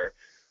better.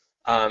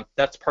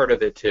 That's part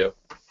of it too.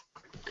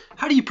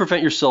 How do you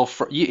prevent yourself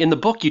from, in the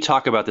book you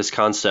talk about this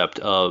concept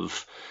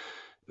of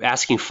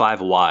asking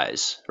 5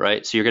 whys,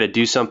 right? So you're going to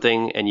do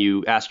something and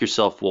you ask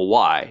yourself, well,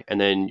 why? And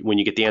then when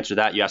you get the answer to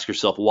that, you ask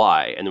yourself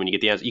why. And then when you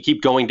get the answer, you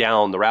keep going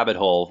down the rabbit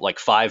hole like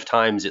 5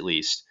 times at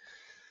least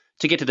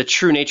to get to the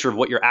true nature of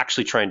what you're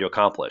actually trying to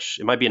accomplish.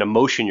 It might be an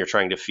emotion you're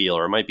trying to feel,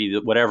 or it might be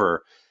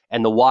whatever.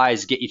 And the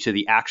whys get you to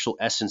the actual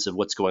essence of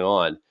what's going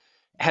on.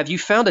 Have you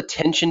found a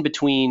tension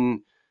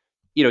between,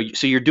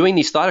 so you're doing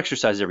these thought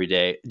exercises every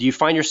day. Do you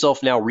find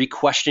yourself now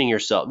re-questioning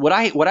yourself? What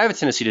I have a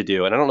tendency to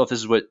do, and I don't know if this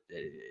is what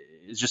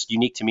is just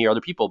unique to me or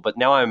other people, but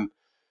now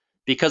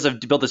because I've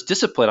built this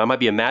discipline, I might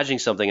be imagining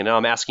something, and now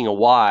I'm asking a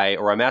why,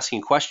 or I'm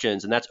asking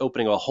questions, and that's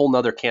opening a whole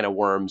nother can of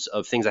worms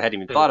of things I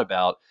hadn't even thought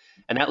about.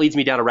 And that leads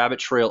me down a rabbit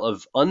trail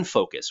of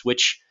unfocus,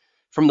 which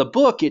from the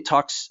book, you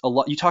talk a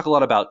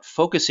lot about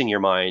focusing your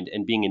mind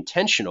and being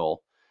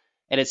intentional.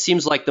 And it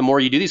seems like the more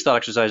you do these thought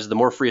exercises, the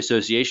more free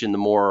association, the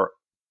more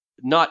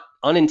not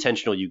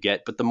unintentional you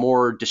get, but the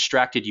more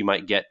distracted you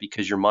might get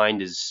because your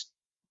mind is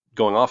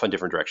going off on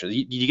different directions.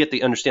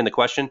 You understand the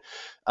question?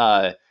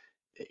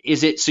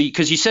 Is it so?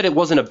 Because you said it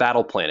wasn't a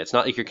battle plan. It's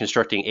not like you're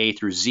constructing A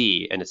through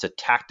Z and it's a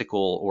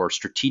tactical or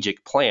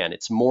strategic plan.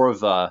 It's more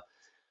of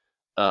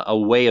a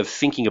way of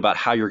thinking about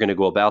how you're going to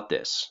go about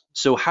this.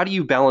 So how do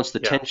you balance the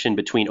tension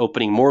between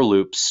opening more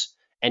loops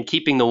and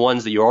keeping the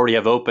ones that you already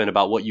have open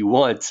about what you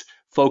want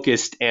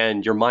focused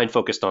and your mind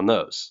focused on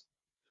those?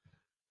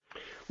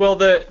 Well,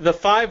 the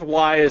 5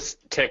 whys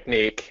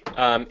technique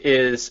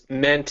is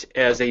meant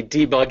as a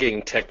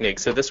debugging technique.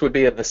 So this would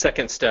be the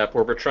second step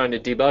where we're trying to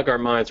debug our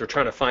minds. We're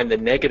trying to find the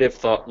negative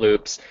thought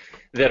loops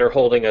that are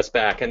holding us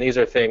back. And these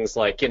are things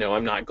like,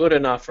 I'm not good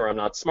enough, or I'm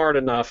not smart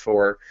enough,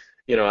 or,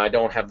 I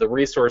don't have the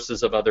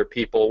resources of other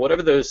people,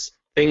 whatever those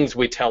things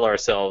we tell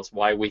ourselves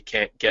why we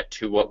can't get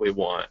to what we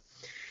want.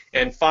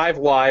 And 5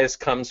 whys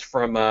comes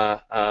from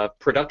a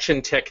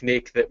production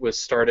technique that was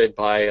started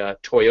by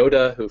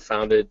Toyota, who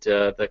founded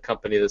the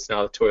company that's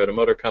now the Toyota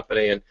Motor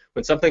Company. And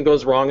when something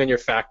goes wrong in your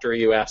factory,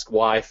 you ask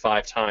why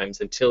 5 times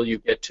until you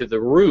get to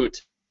the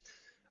root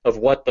of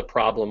what the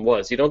problem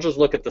was. You don't just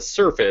look at the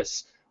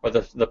surface. or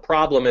the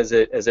problem as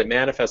it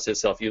manifests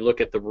itself. You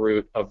look at the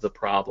root of the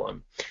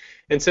problem.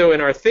 And so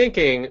in our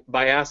thinking,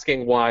 by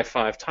asking why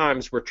 5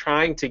 times, we're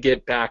trying to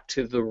get back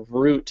to the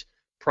root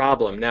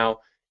problem. Now,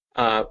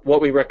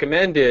 what we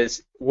recommend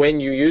is when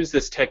you use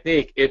this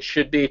technique, it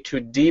should be to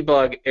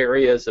debug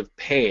areas of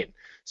pain.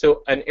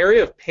 So an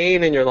area of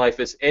pain in your life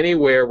is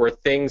anywhere where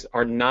things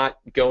are not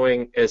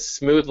going as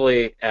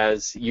smoothly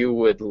as you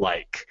would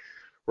like,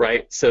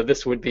 right? So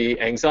this would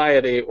be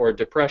anxiety or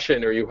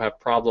depression, or you have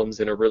problems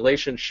in a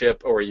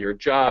relationship or your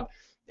job.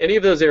 Any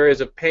of those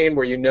areas of pain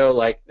where you know,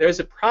 like, there's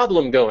a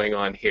problem going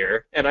on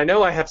here, and I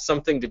know I have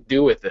something to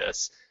do with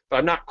this, but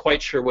I'm not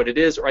quite sure what it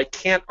is, or I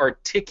can't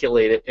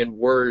articulate it in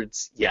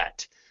words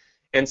yet.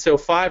 And so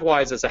 5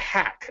 whys is a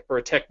hack or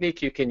a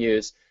technique you can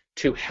use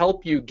to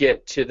help you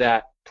get to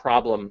that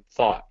problem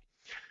thought.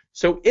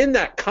 So in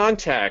that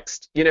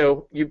context,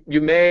 you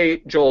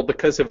may, Joel,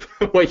 because of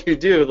what you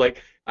do,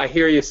 like, I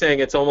hear you saying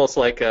it's almost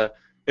like an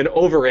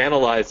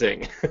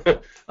overanalyzing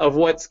of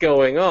what's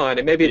going on,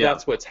 and maybe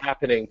that's what's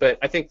happening. But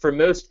I think for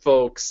most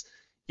folks,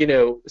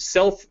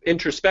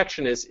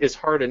 self-introspection is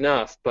hard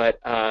enough, but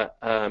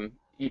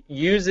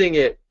using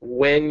it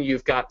when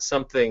you've got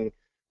something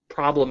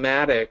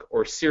problematic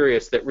or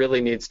serious that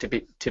really needs to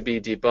be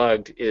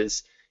debugged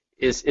is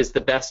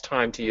the best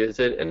time to use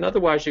it, and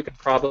otherwise you can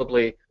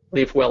probably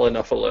leave well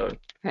enough alone.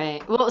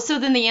 Right. Well, so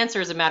then the answer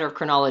is a matter of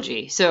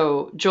chronology.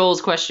 So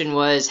Joel's question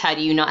was, how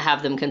do you not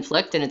have them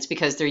conflict? And it's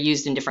because they're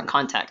used in different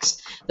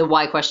contexts. The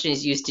why question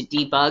is used to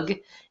debug,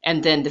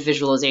 and then the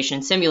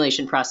visualization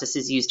simulation process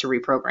is used to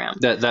reprogram.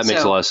 That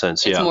makes a lot of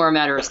sense. It's more a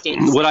matter of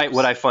statements. What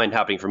I find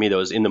happening for me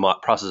though is in the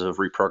process of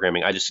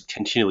reprogramming, I just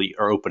continually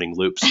are opening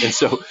loops, and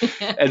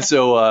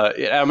so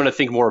I'm going to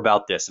think more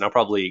about this, and I'll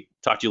probably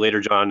talk to you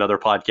later, John, on another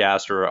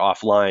podcast or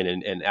offline,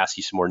 and ask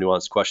you some more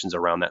nuanced questions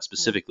around that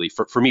specifically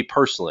for me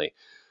personally.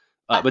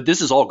 But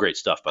this is all great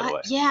stuff, by the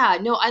way. Yeah,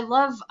 no, I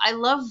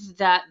love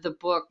that the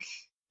book,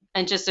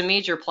 and just a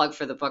major plug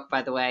for the book,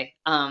 by the way.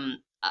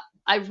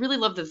 I really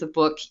love that the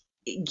book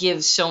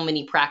gives so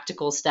many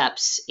practical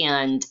steps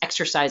and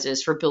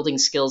exercises for building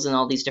skills in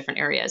all these different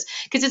areas.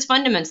 Because it's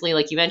fundamentally,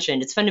 like you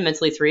mentioned, it's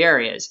fundamentally 3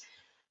 areas: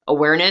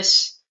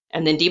 awareness,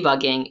 and then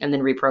debugging, and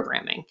then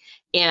reprogramming.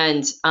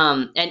 And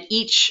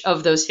each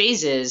of those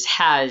phases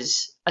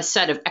has a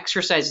set of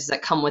exercises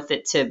that come with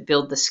it to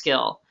build the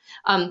skill.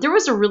 There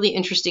was a really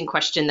interesting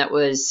question that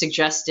was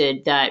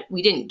suggested that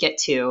we didn't get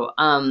to,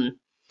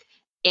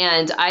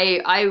 and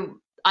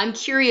I'm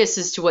curious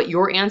as to what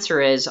your answer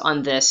is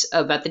on this,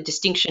 about the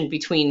distinction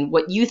between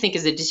what you think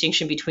is the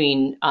distinction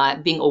between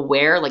being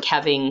aware, like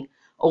having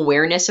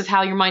awareness of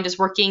how your mind is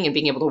working and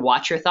being able to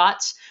watch your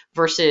thoughts,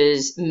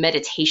 versus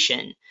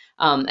meditation.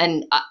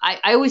 And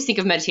I always think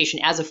of meditation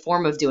as a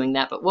form of doing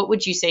that, but what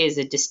would you say is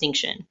a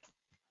distinction?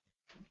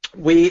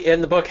 We,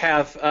 in the book,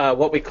 have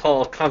what we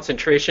call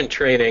concentration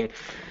training,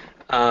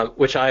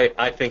 which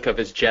I think of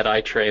as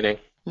Jedi training.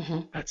 Mm-hmm.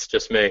 That's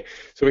just me.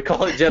 So we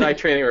call it Jedi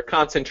training or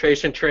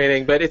concentration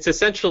training, but it's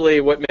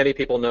essentially what many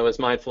people know as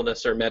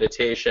mindfulness or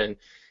meditation,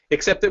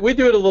 except that we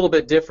do it a little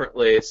bit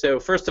differently. So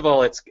first of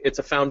all, it's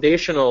a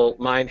foundational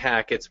mind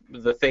hack. It's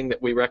the thing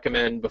that we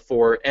recommend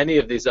before any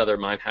of these other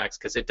mind hacks,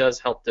 because it does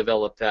help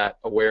develop that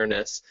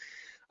awareness.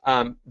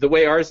 The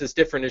way ours is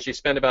different is you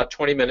spend about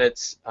 20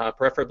 minutes,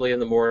 preferably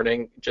in the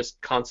morning, just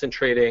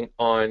concentrating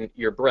on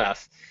your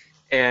breath.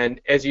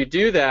 And as you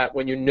do that,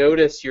 when you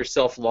notice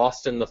yourself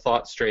lost in the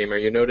thought stream, or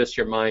you notice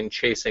your mind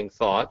chasing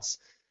thoughts,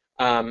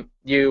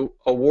 you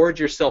award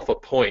yourself a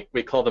point.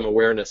 We call them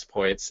awareness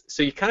points.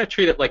 So you kind of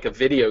treat it like a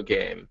video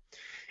game.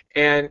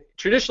 And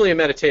traditionally in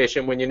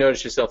meditation, when you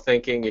notice yourself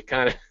thinking,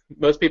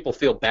 most people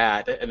feel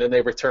bad, and then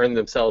they return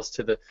themselves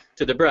to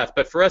the breath.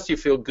 But for us, you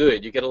feel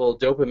good. You get a little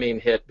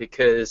dopamine hit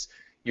because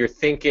you're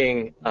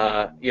thinking,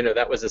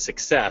 that was a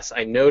success.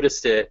 I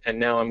noticed it, and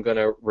now I'm going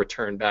to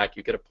return back.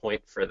 You get a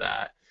point for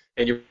that,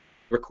 and you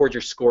record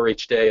your score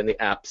each day in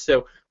the app.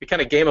 So we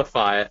kind of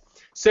gamify it.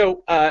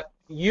 So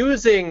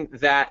using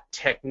that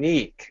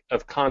technique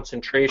of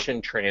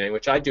concentration training,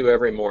 which I do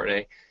every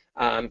morning,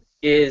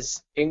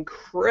 is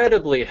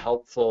incredibly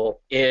helpful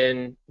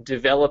in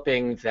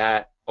developing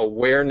that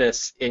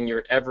awareness in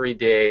your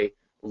everyday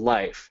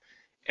life.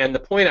 And the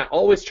point I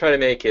always try to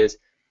make is,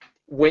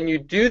 when you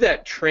do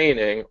that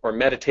training or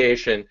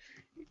meditation,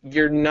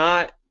 you're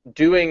not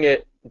doing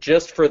it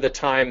just for the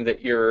time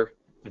that you're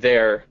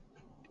there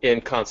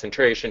in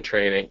concentration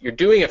training. You're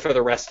doing it for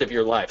the rest of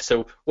your life.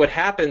 So what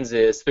happens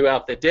is,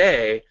 throughout the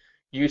day,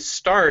 you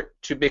start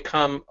to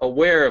become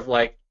aware of,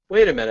 like,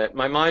 wait a minute,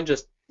 my mind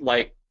just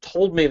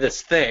told me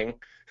this thing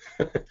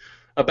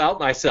about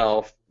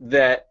myself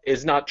that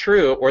is not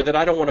true, or that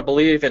I don't want to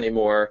believe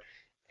anymore.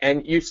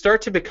 And you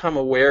start to become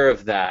aware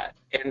of that.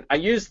 And I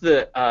use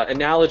the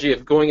analogy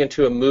of going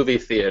into a movie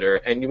theater.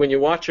 And when you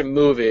watch a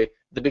movie,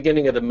 the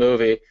beginning of the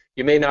movie,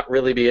 you may not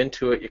really be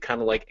into it. You're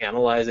kind of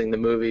analyzing the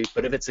movie.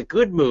 But if it's a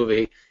good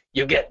movie,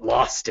 you get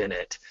lost in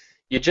it.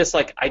 You just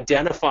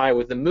identify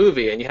with the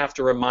movie, and you have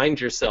to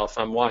remind yourself,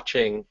 I'm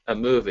watching a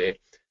movie.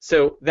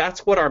 So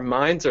that's what our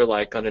minds are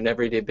like on an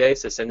everyday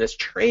basis, and this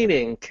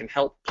training can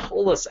help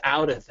pull us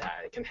out of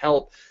that. It can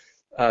help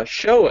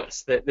show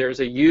us that there's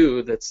a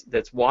you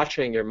that's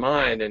watching your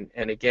mind,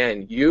 and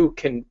again, you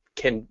can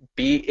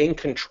be in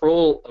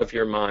control of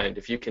your mind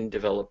if you can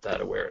develop that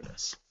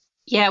awareness.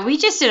 Yeah, we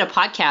just did a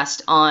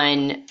podcast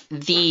on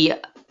the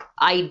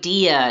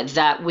idea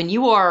that when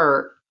you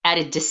are at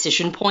a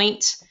decision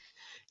point,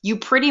 you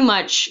pretty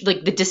much,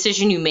 like, the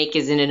decision you make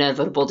is an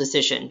inevitable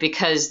decision,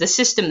 because the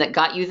system that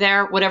got you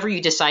there, whatever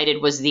you decided,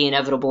 was the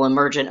inevitable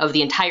emergent of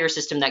the entire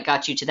system that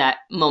got you to that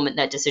moment,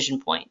 that decision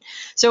point.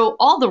 So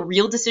all the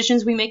real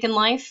decisions we make in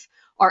life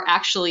are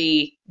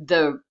actually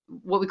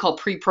what we call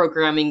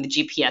pre-programming the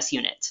GPS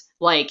unit.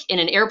 Like in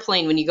an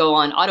airplane, when you go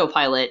on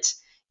autopilot,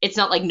 it's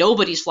not like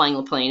nobody's flying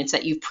the plane. It's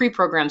that you've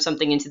pre-programmed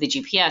something into the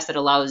GPS that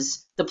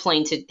allows the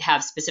plane to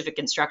have specific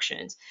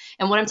instructions.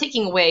 And what I'm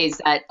taking away is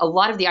that a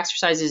lot of the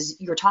exercises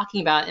you're talking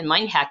about in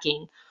mind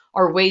hacking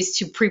are ways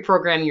to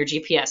pre-program your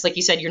GPS. Like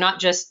you said, you're not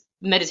just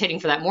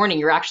meditating for that morning.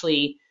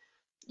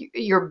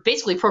 You're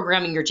basically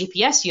programming your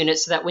GPS unit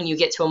so that when you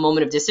get to a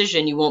moment of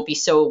decision, you won't be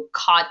so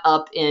caught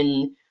up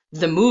in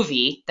the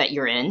movie that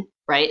you're in,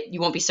 right? You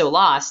won't be so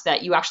lost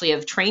that you actually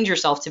have trained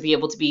yourself to be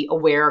able to be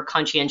aware,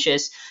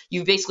 conscientious.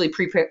 You've basically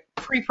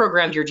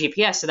pre-programmed your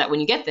GPS so that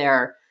when you get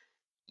there,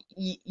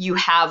 you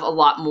have a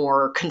lot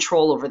more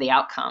control over the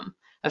outcome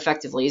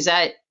effectively. Is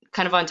that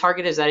kind of on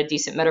target? Is that a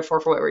decent metaphor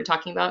for what we're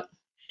talking about?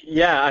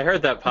 Yeah, I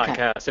heard that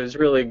podcast. Okay. It was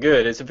really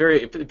good. It's a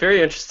very,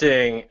 very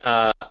interesting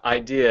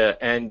idea.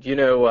 And,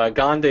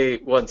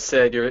 Gandhi once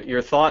said,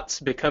 your thoughts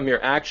become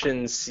your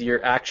actions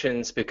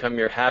become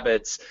your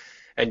habits,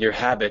 and your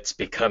habits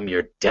become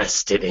your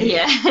destiny.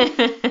 Yeah.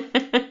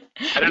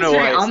 I don't know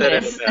why he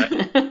said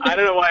it. I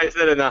don't know why he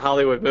said it in a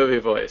Hollywood movie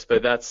voice,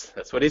 but that's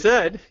what he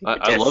said.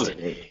 I love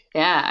it.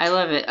 Yeah, I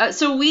love it.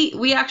 So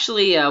we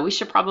actually we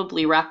should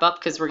probably wrap up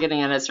because we're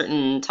getting at a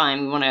certain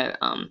time. We want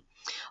to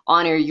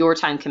honor your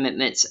time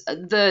commitments.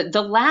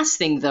 The last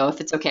thing, though,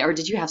 if it's okay, or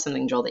did you have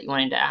something, Joel, that you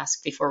wanted to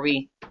ask before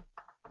we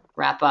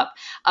wrap up?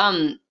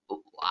 And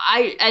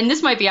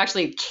this might be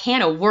actually a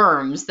can of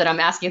worms that I'm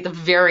asking at the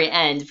very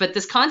end, but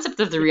this concept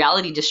of the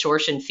reality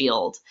distortion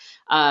field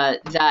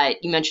that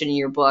you mentioned in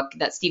your book,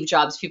 that Steve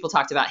Jobs, people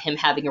talked about him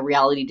having a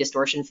reality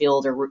distortion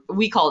field, or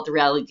we call it the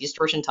reality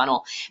distortion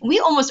tunnel. And we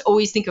almost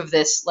always think of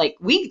this, like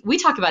we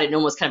talk about it in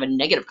almost kind of a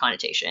negative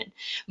connotation.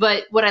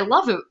 But what I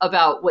love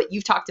about what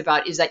you've talked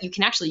about is that you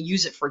can actually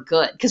use it for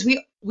good, because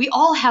we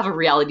all have a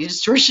reality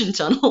distortion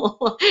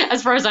tunnel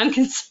as far as I'm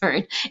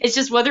concerned. It's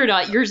just whether or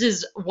not yours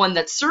is one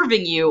that's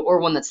serving you or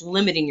one that's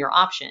limiting your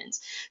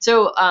options.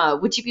 So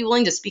would you be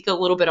willing to speak a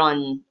little bit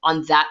on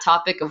that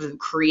topic of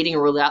creating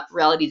a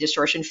reality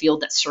distortion field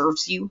that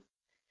serves you?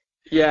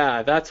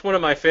 Yeah, that's one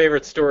of my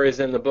favorite stories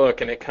in the book,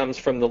 and it comes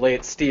from the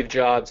late Steve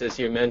Jobs, as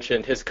you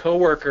mentioned. His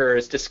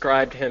coworkers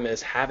described him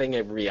as having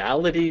a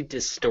reality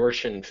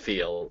distortion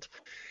field.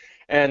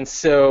 And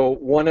so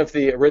one of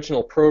the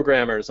original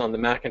programmers on the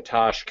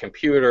Macintosh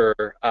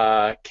computer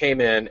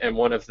came in, and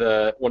one of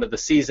the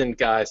seasoned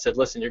guys said,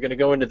 "Listen, you're going to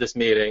go into this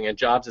meeting, and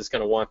Jobs is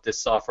going to want this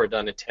software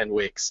done in 10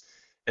 weeks."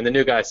 And the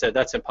new guy said,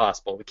 "That's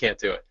impossible. We can't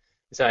do it."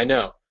 He said, "I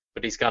know,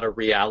 but he's got a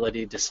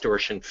reality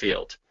distortion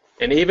field.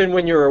 And even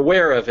when you're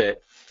aware of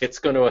it, it's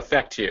going to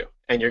affect you,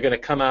 and you're going to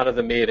come out of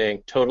the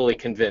meeting totally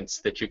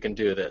convinced that you can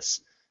do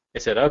this." He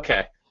said,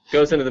 "Okay."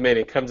 Goes into the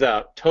meeting, comes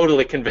out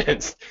totally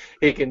convinced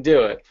he can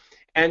do it.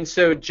 And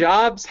so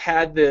Jobs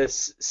had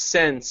this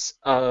sense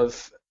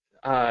of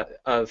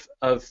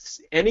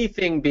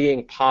anything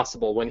being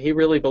possible. When he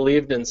really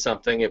believed in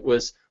something, it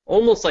was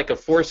almost like a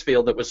force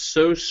field that was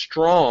so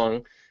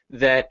strong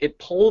that it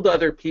pulled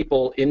other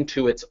people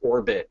into its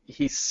orbit.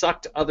 He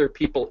sucked other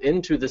people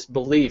into this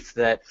belief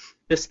that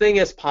this thing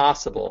is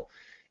possible.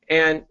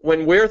 And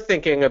when we're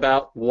thinking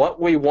about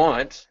what we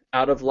want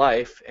out of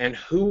life and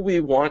who we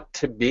want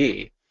to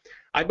be,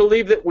 I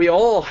believe that we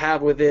all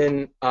have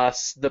within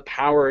us the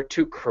power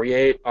to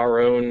create our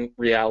own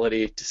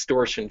reality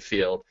distortion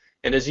field.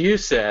 And as you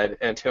said,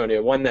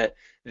 Antonia, one that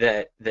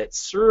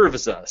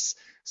serves us.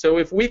 So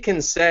if we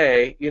can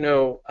say,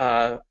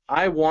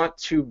 I want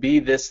to be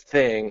this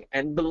thing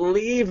and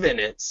believe in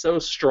it so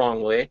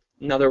strongly,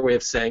 another way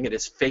of saying it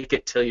is fake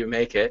it till you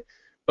make it,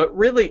 but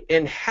really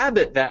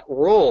inhabit that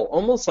role,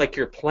 almost like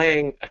you're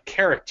playing a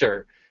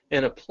character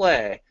in a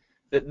play,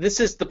 that this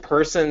is the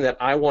person that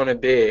I want to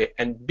be,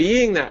 and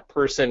being that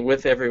person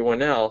with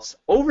everyone else,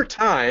 over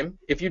time,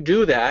 if you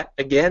do that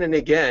again and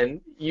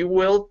again, you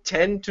will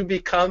tend to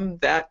become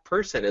that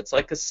person. It's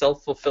like a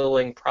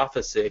self-fulfilling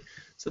prophecy.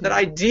 So that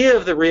idea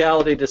of the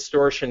reality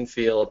distortion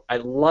field, I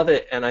love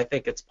it, and I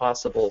think it's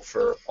possible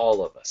for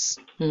all of us.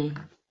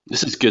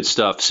 This is good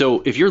stuff.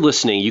 So if you're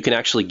listening, you can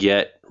actually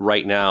get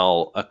right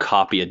now a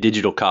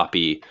digital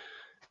copy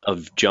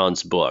of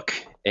John's book.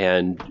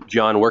 And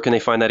John, where can they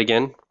find that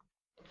again?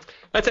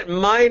 That's at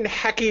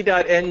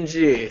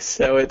mindhacky.ng.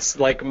 So it's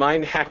like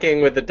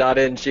mindhacking with the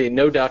 .ng,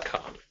 no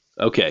 .com.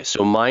 Okay,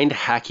 so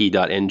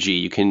mindhacky.ng.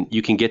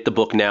 You can get the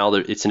book now.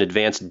 It's an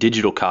advanced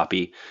digital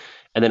copy.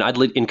 And then I'd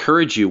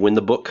encourage you, when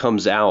the book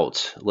comes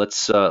out,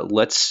 let's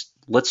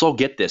all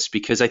get this,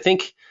 because I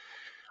think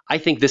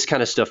this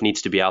kind of stuff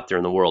needs to be out there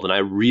in the world. And I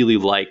really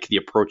like the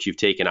approach you've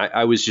taken.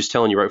 I was just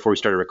telling you right before we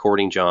started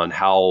recording, John,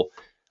 how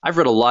I've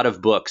read a lot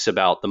of books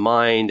about the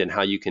mind and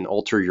how you can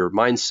alter your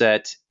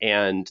mindset,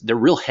 and they're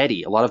real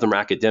heady. A lot of them are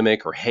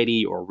academic or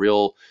heady or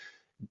real,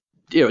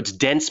 it's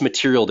dense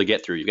material to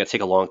get through. You've got to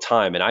take a long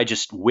time. And I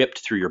just whipped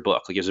through your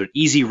book. Like, it was an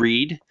easy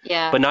read,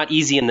 but not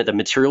easy in that the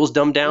material is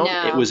dumbed down.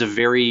 No. It was a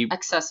very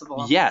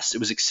accessible. Yes, it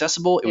was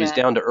accessible. It was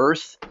down to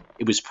earth.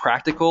 It was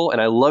practical.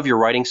 And I love your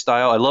writing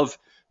style. I love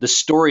the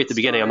story at the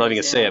beginning. I'm not even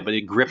going to say it, but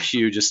it grips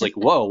you just like,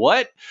 whoa,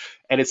 what?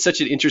 And it's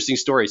such an interesting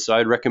story. So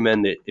I'd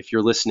recommend that if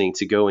you're listening,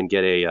 to go and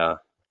get a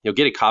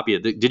copy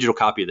of the digital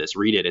copy of this.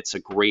 Read it. It's a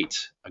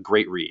great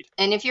read.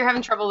 And if you're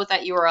having trouble with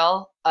that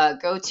URL,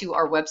 go to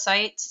our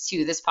website,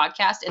 to this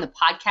podcast. In the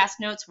podcast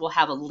notes, we'll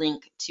have a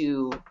link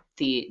to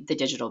the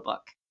digital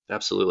book.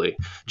 Absolutely.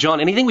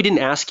 John, anything we didn't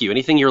ask you?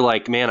 Anything you're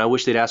like, man, I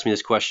wish they'd asked me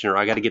this question, or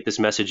I got to get this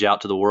message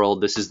out to the world.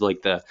 This is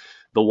like the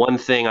one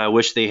thing I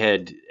wish they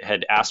had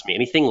asked me.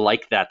 Anything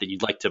like that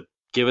you'd like to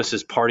give us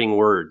as parting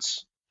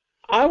words?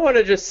 I want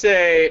to just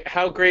say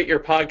how great your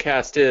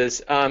podcast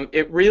is.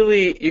 It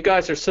really, you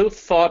guys are so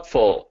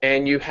thoughtful,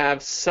 and you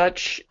have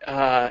such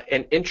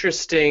an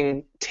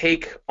interesting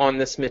take on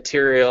this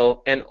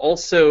material, and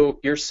also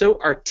you're so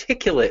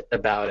articulate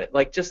about it.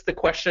 Like, just the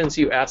questions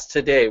you asked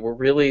today were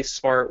really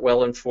smart,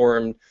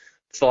 well-informed,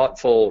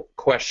 thoughtful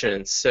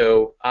questions.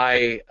 So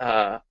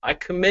I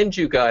commend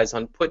you guys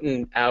on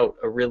putting out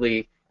a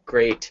really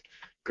great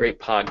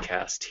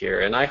podcast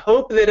here, and I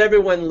hope that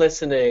everyone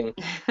listening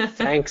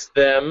thanks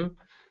them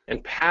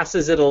and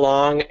passes it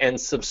along and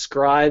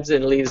subscribes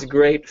and leaves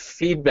great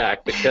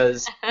feedback,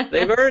 because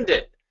they've earned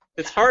it.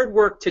 It's hard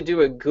work to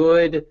do a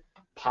good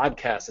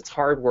podcast. It's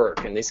hard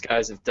work, and these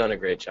guys have done a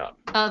great job.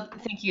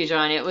 Thank you,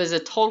 John. It was a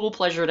total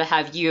pleasure to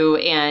have you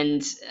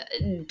and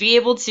be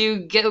able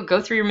to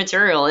go through your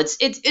material.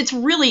 It's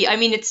really, I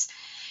mean, it's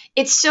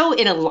so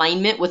in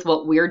alignment with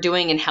what we're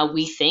doing and how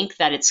we think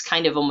that it's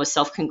kind of almost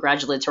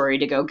self-congratulatory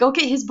to go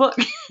get his book.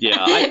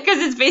 Yeah. Because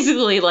it's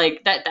basically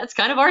like that's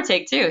kind of our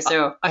take too.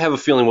 So I have a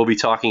feeling we'll be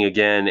talking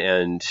again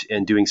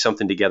and doing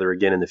something together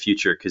again in the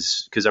future,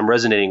 because I'm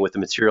resonating with the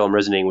material. I'm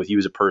resonating with you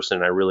as a person,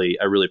 and I really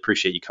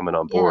appreciate you coming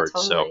on board.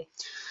 Yeah, totally.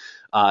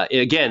 So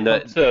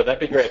again, so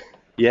that'd be great.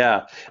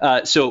 Yeah.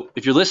 So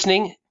if you're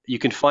listening, you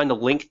can find a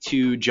link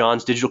to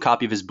John's digital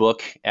copy of his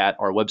book at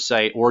our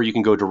website, or you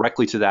can go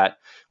directly to that,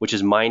 which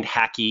is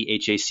mindhacky,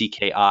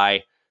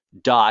 HACKI.ng,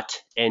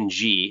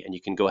 and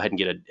you can go ahead and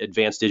get an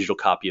advanced digital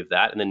copy of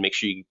that, and then make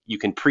sure you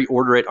can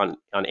pre-order it on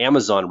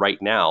Amazon right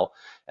now.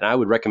 And I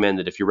would recommend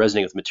that if you're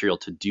resonating with material,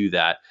 to do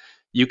that.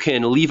 You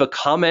can leave a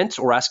comment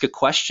or ask a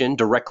question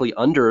directly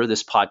under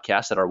this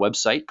podcast at our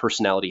website,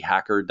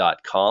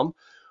 personalityhacker.com.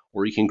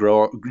 Or you can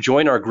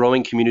join our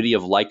growing community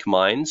of like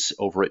minds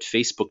over at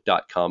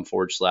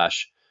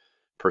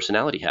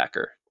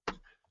facebook.com/personalityhacker.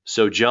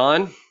 So,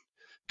 John,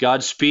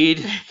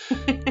 Godspeed.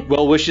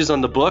 Well wishes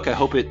on the book. I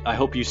hope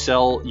you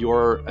sell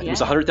your, I think it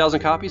was 100,000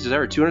 copies. Is that,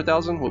 or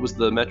 200,000? What was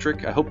the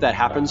metric? I hope that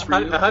happens for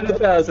you.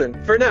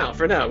 100,000 for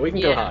now. We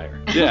can go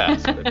higher. Yeah.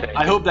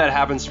 I hope that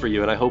happens for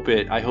you, and I hope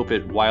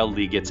it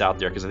wildly gets out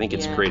there, because I think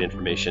it's great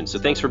information. So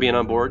thanks for being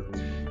on board.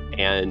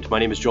 And my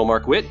name is Joel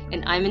Mark Witt.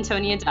 And I'm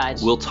Antonia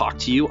Dodge. We'll talk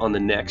to you on the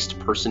next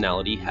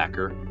Personality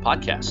Hacker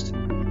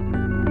podcast.